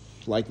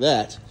like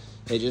that,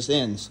 it just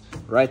ends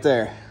right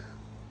there.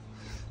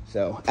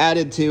 So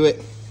added to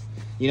it,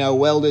 you know,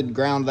 welded,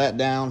 ground that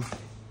down.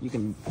 You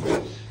can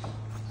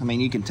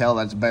tell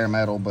that's bare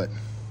metal, but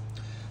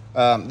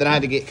then I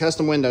had to get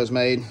custom windows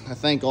made. I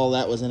think all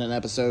that was in an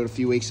episode a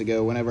few weeks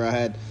ago whenever I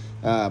had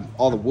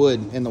all the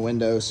wood in the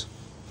windows.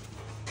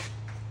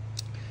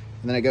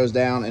 And then it goes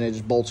down and it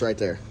just bolts right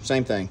there.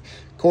 Same thing.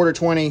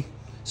 1/4-20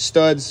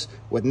 studs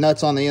with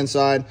nuts on the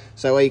inside.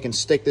 So that way you can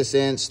stick this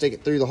in, stick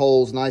it through the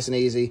holes nice and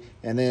easy,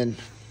 and then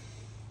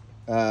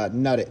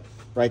nut it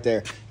right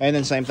there. And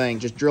then same thing,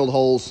 just drilled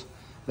holes.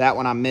 That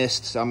one I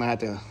missed, so I'm going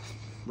to have to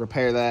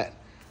repair that.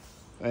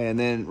 And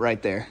then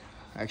right there.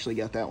 I actually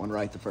got that one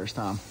right the first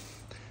time.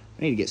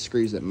 I need to get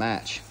screws that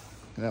match.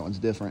 That one's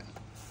different.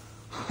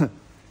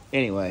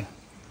 Anyway.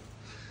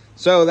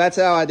 So that's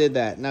how I did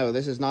that. No,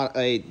 this is not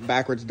a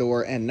backwards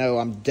door. And no,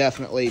 I'm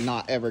definitely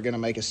not ever going to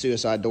make a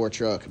suicide door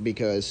truck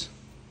because,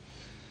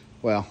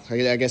 well,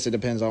 I guess it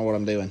depends on what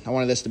I'm doing. I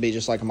wanted this to be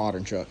just like a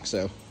modern truck.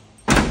 So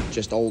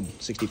just old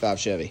 65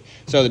 Chevy.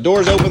 So the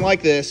doors open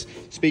like this.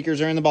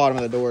 Speakers are in the bottom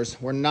of the doors.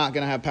 We're not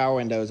going to have power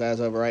windows as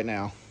of right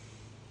now.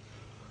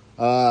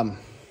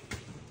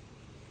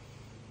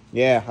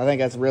 Yeah, I think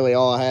that's really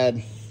all I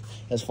had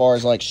as far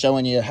as like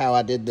showing you how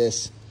I did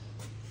this.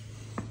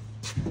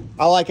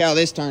 I like how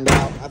this turned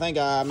out. I think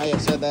I may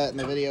have said that in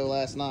the video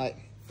last night.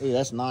 Ooh,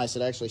 that's nice.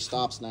 It actually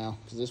stops now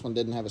because this one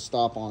didn't have a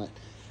stop on it.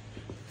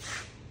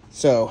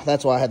 So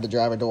that's why I had the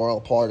driver door all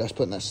apart. I was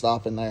putting that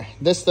stop in there.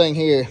 This thing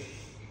here,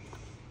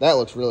 that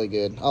looks really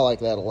good. I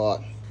like that a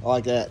lot. I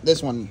like that.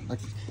 This one,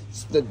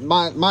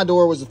 my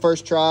door was the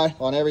first try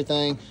on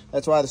everything.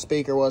 That's why the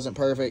speaker wasn't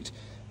perfect.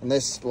 And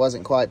this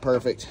wasn't quite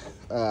perfect.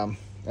 I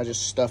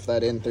just stuffed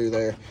that in through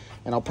there.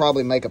 And I'll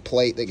probably make a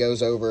plate that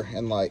goes over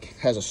and like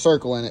has a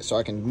circle in it so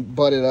I can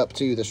butt it up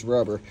to this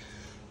rubber.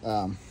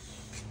 A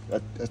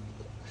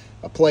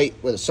plate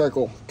with a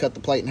circle, cut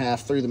the plate in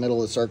half through the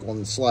middle of the circle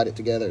and slide it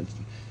together and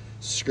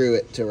screw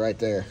it to right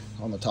there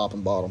on the top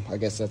and bottom. I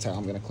guess that's how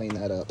I'm going to clean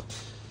that up.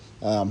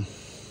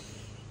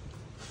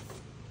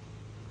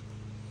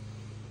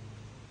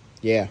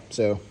 Yeah,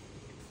 so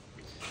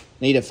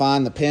need to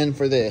find the pin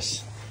for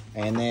this.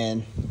 And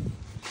then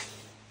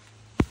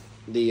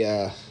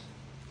the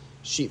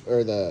sheep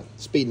or the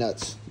speed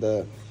nuts,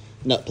 the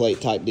nut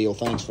plate type deal.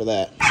 Thanks for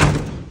that.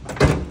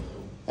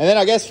 And then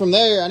I guess from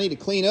there I need to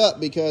clean up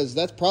because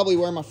that's probably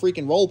where my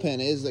freaking roll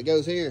pin is that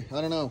goes here. I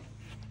don't know.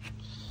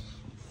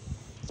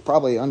 It's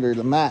probably under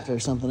the mat or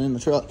something in the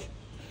truck.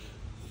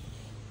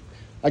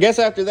 I guess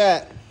after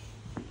that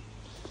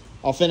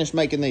I'll finish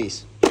making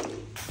these.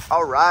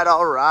 All right,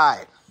 all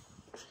right.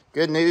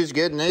 Good news,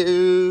 good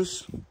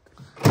news.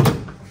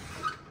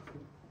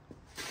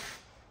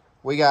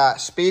 We got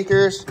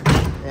speakers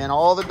in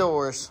all the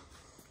doors.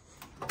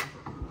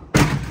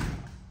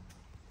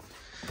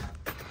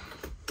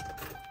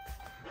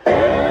 Get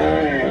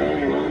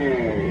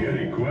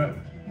equipped.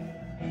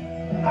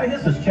 Hi,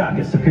 this is Chuck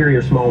at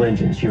Superior Small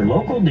Engines, your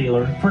local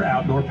dealer for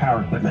outdoor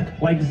power equipment,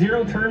 like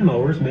zero-turn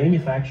mowers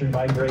manufactured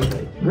by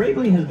Gravely.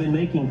 Gravely has been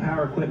making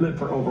power equipment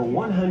for over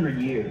 100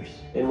 years,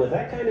 and with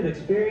that kind of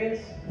experience,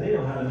 they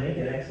know how to make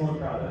an excellent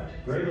product.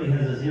 Gravely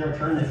has a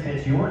zero-turn that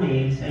fits your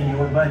needs and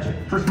your budget.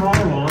 For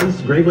smaller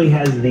lawns, Gravely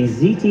has the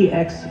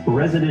ZTX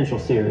Residential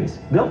Series,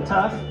 built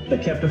tough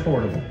but kept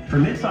affordable. For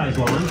mid-size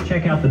lawns,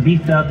 check out the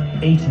beefed-up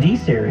HD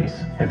Series,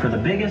 and for the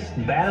biggest,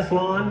 baddest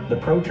lawn, the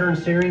Pro Turn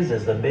Series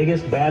is the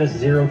biggest, baddest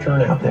zero-turn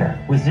out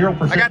there. With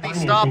 0% I got these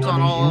stops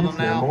on all of them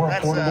now. more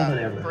That's affordable than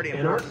ever. pretty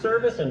And our important.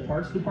 service and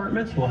parts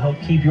departments will help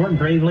keep your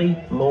Gravely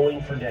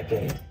mowing for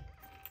decades.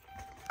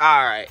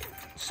 All right,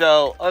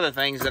 so other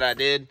things that I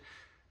did.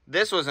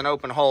 This was an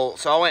open hole,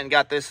 so I went and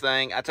got this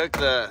thing. I took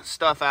the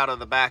stuff out of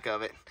the back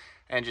of it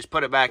and just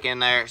put it back in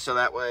there so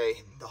that way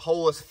the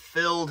hole is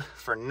filled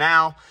for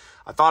now.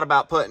 I thought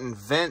about putting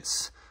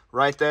vents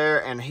right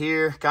there and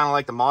here, kind of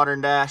like the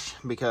modern dash,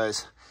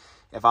 because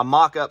if I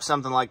mock up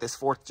something like this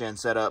 4th gen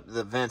setup,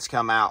 the vents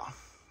come out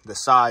the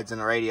sides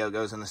and the radio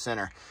goes in the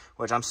center,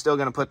 which I'm still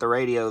going to put the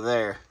radio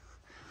there.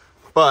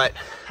 But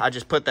I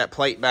just put that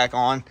plate back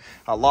on.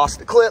 I lost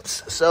the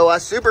clips, so I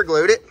super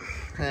glued it,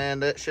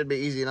 and it should be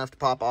easy enough to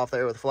pop off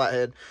there with a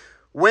flathead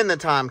when the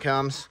time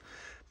comes.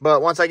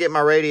 But once I get my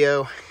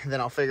radio,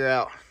 then I'll figure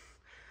out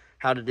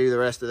how to do the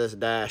rest of this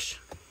dash.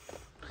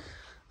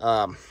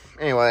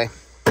 Anyway,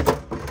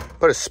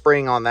 put a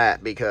spring on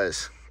that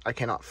because I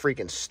cannot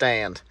freaking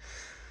stand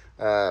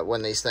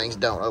when these things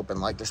don't open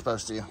like they're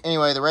supposed to.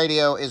 Anyway, the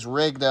radio is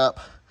rigged up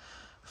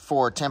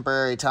for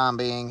temporary time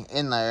being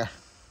in there.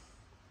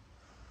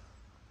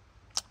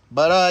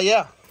 But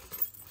yeah,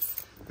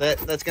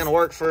 that's gonna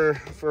work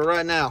for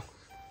right now.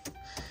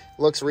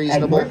 Looks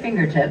reasonable. At your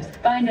fingertips,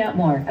 find out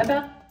more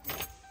about.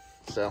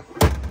 So,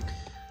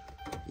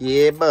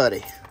 yeah,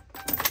 buddy.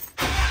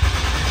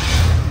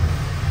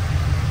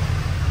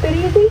 Fit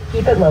easy,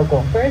 keep it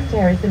local. First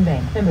Harrison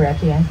Bank, member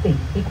FDIC,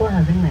 equal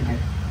housing lender.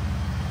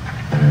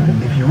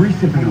 If you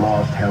recently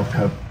lost health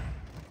coverage.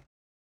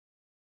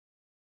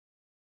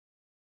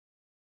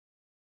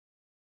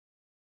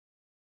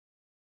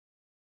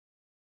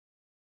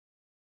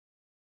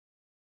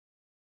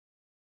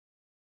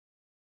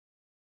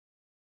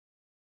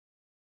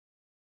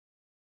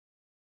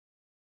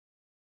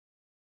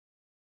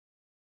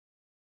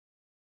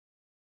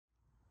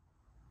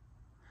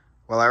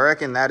 Well, I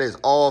reckon that is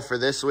all for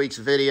this week's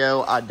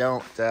video. I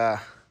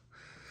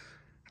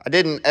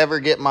didn't ever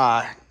get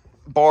my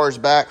bars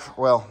back,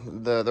 well,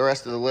 the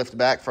rest of the lift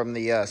back from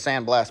the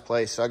sandblast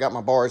place. So I got my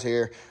bars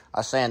here.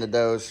 I sanded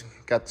those,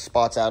 got the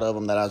spots out of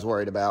them that I was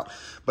worried about.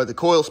 But the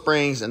coil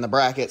springs and the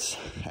brackets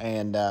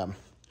and the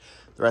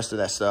rest of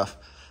that stuff,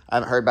 I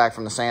haven't heard back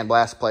from the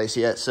sandblast place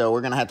yet. So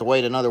we're going to have to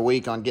wait another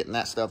week on getting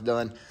that stuff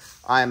done.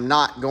 I am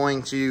not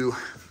going to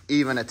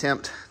even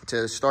attempt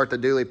to start the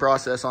dually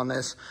process on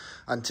this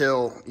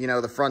until, you know,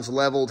 the front's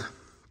leveled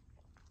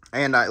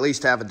and I at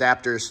least have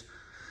adapters.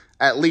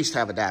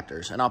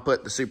 And I'll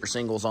put the super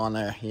singles on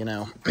there, you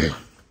know,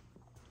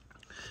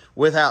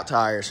 without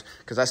tires,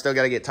 because I still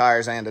got to get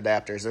tires and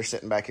adapters. They're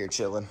sitting back here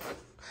chilling.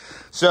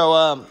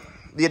 So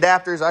the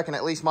adapters, I can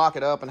at least mock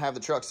it up and have the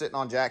truck sitting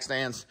on jack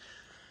stands.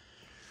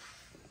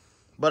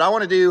 But I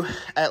want to do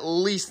at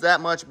least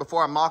that much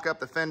before I mock up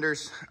the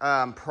fenders,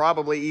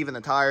 probably even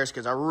the tires,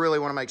 because I really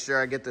want to make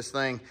sure I get this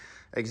thing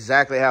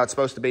exactly how it's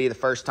supposed to be the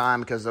first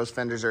time, because those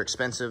fenders are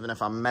expensive, and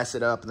if I mess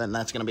it up, then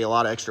that's going to be a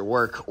lot of extra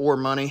work or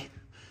money.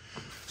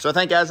 So I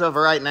think as of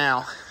right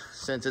now,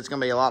 since it's going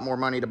to be a lot more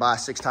money to buy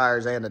 6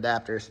 tires and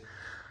adapters,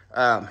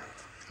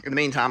 in the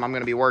meantime, I'm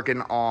going to be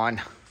working on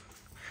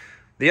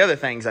the other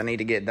things I need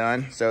to get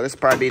done. So this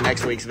will probably be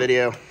next week's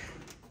video.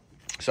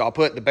 So I'll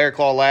put the bear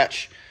claw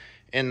latch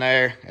in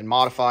there and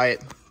modify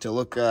it to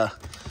look kind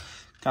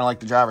of like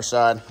the driver's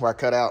side, where I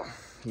cut out,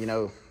 you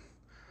know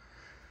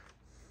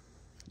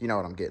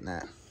what I'm getting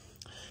at.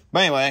 But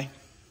anyway,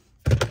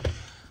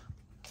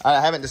 I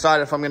haven't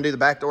decided if I'm going to do the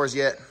back doors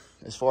yet.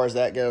 As far as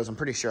that goes, I'm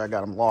pretty sure I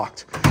got them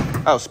locked.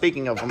 Oh,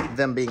 speaking of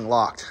them being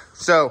locked.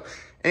 So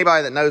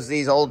anybody that knows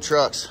these old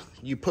trucks,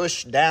 you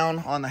push down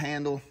on the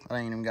handle. I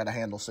ain't even got a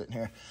handle sitting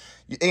here.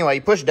 Anyway,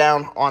 you push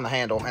down on the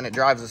handle and it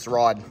drives this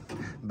rod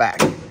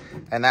back,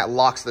 and that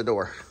locks the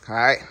door. All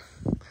right.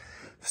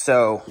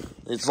 So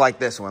it's like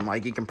this one,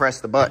 like you can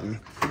press the button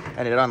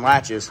and it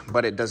unlatches,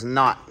 but it does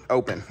not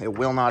open. It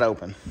will not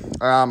open.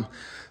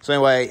 So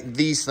anyway,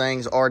 these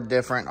things are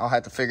different. I'll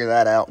have to figure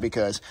that out,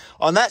 because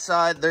on that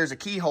side, there's a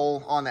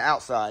keyhole on the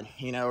outside,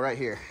 you know, right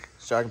here.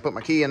 So I can put my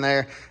key in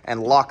there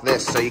and lock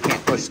this so you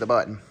can't push the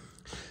button.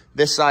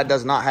 This side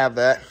does not have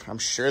that. I'm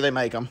sure they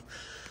make them.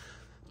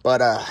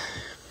 But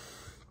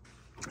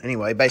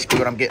anyway, basically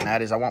what I'm getting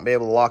at is I won't be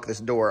able to lock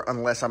this door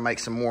unless I make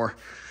some more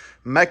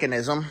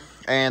mechanism.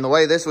 And the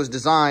way this was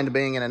designed,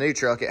 being in a new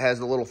truck, it has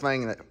the little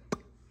thing that,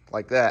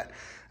 like that,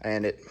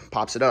 and it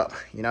pops it up,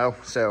 you know.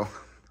 So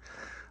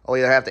I'll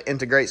either have to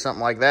integrate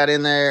something like that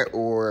in there,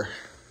 or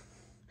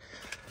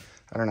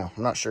I don't know.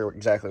 I'm not sure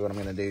exactly what I'm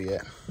going to do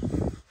yet.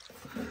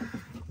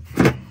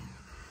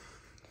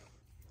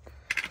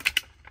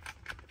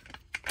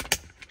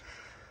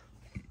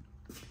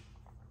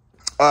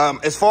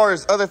 As far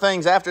as other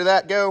things after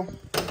that go,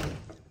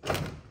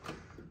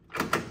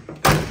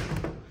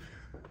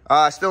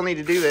 I still need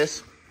to do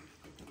this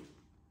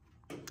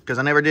because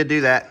I never did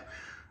do that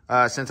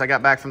since I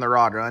got back from the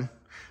rod run.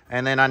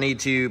 And then I need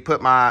to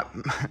put my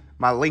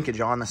linkage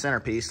on the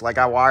centerpiece. Like,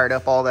 I wired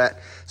up all that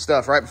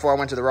stuff right before I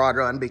went to the rod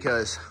run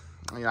because,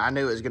 you know, I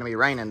knew it was going to be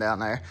raining down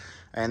there.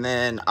 And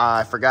then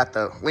I forgot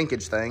the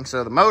linkage thing.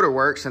 So the motor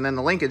works and then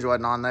the linkage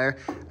wasn't on there.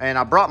 And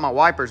I brought my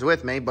wipers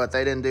with me, but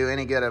they didn't do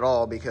any good at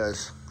all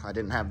because I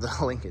didn't have the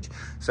linkage.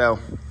 So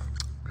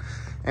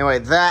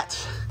anyway,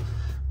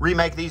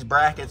 remake these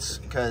brackets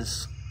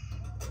because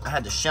I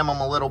had to shim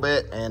them a little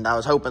bit. And I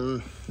was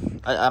hoping,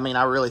 I mean,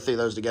 I really threw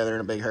those together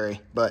in a big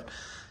hurry. But,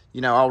 you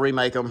know, I'll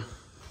remake them.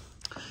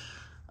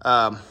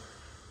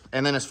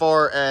 And then as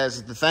far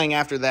as the thing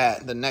after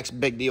that, the next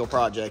big deal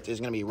project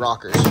is going to be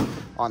rockers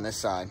on this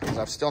side because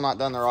I've still not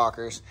done the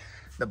rockers.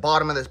 The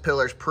bottom of this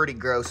pillar is pretty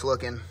gross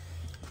looking.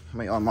 Let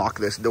me unlock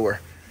this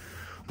door.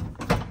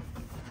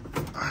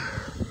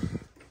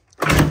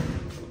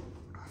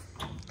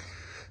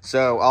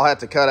 So I'll have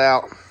to cut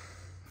out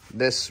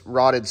this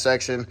rotted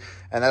section,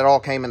 and that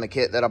all came in the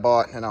kit that I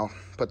bought, and I'll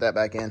put that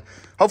back in.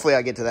 Hopefully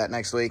I get to that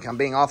next week. I'm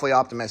being awfully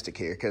optimistic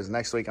here because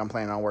next week I'm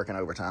planning on working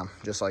overtime,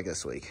 just like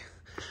this week.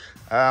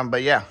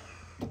 But yeah.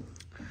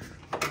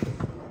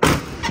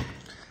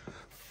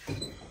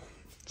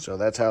 So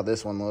that's how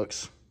this one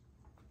looks.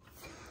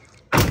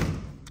 I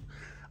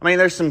mean,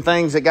 there's some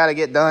things that got to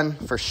get done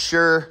for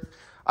sure.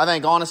 I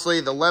think, honestly,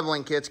 the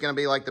leveling kit's going to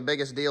be like the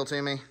biggest deal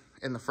to me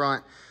in the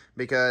front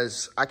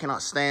because I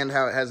cannot stand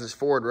how it has this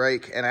forward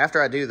rake. And after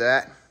I do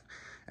that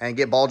and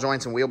get ball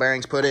joints and wheel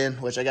bearings put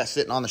in, which I got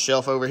sitting on the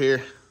shelf over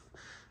here,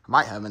 I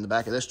might have them in the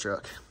back of this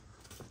truck.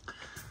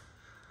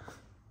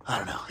 I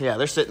don't know. Yeah,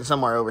 they're sitting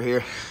somewhere over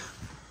here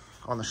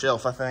on the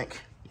shelf, I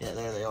think. Yeah,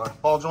 there they are.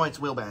 Ball joints,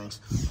 wheel bearings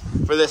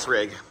for this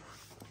rig.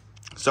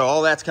 So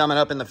all that's coming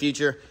up in the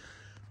future.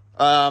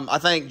 I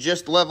think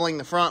just leveling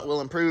the front will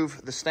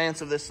improve the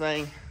stance of this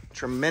thing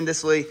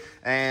tremendously.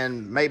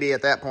 And maybe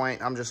at that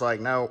point, I'm just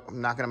like, no,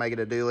 I'm not going to make it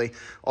a dually.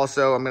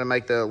 Also, I'm going to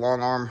make the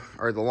long arm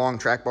or the long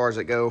track bars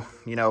that go,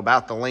 you know,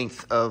 about the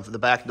length of the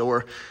back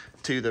door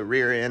to the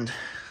rear end.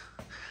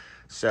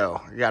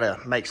 So you got to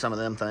make some of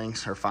them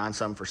things or find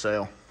some for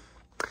sale.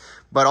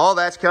 But all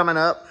that's coming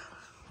up.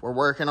 We're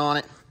working on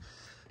it.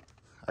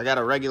 I got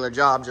a regular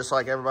job just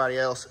like everybody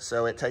else,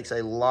 so it takes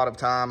a lot of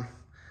time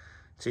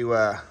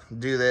to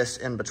do this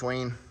in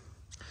between.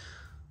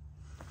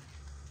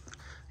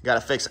 Got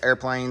to fix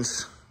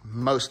airplanes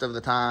most of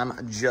the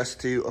time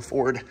just to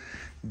afford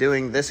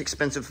doing this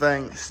expensive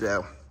thing.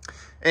 So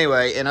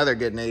anyway, in other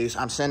good news,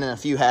 I'm sending a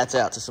few hats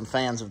out to some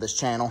fans of this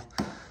channel.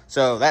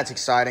 So that's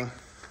exciting.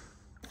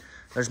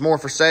 There's more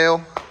for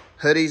sale,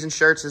 hoodies and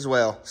shirts as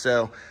well.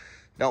 So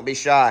don't be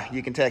shy.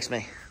 You can text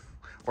me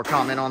or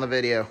comment on the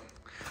video.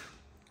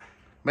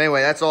 But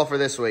anyway, that's all for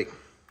this week.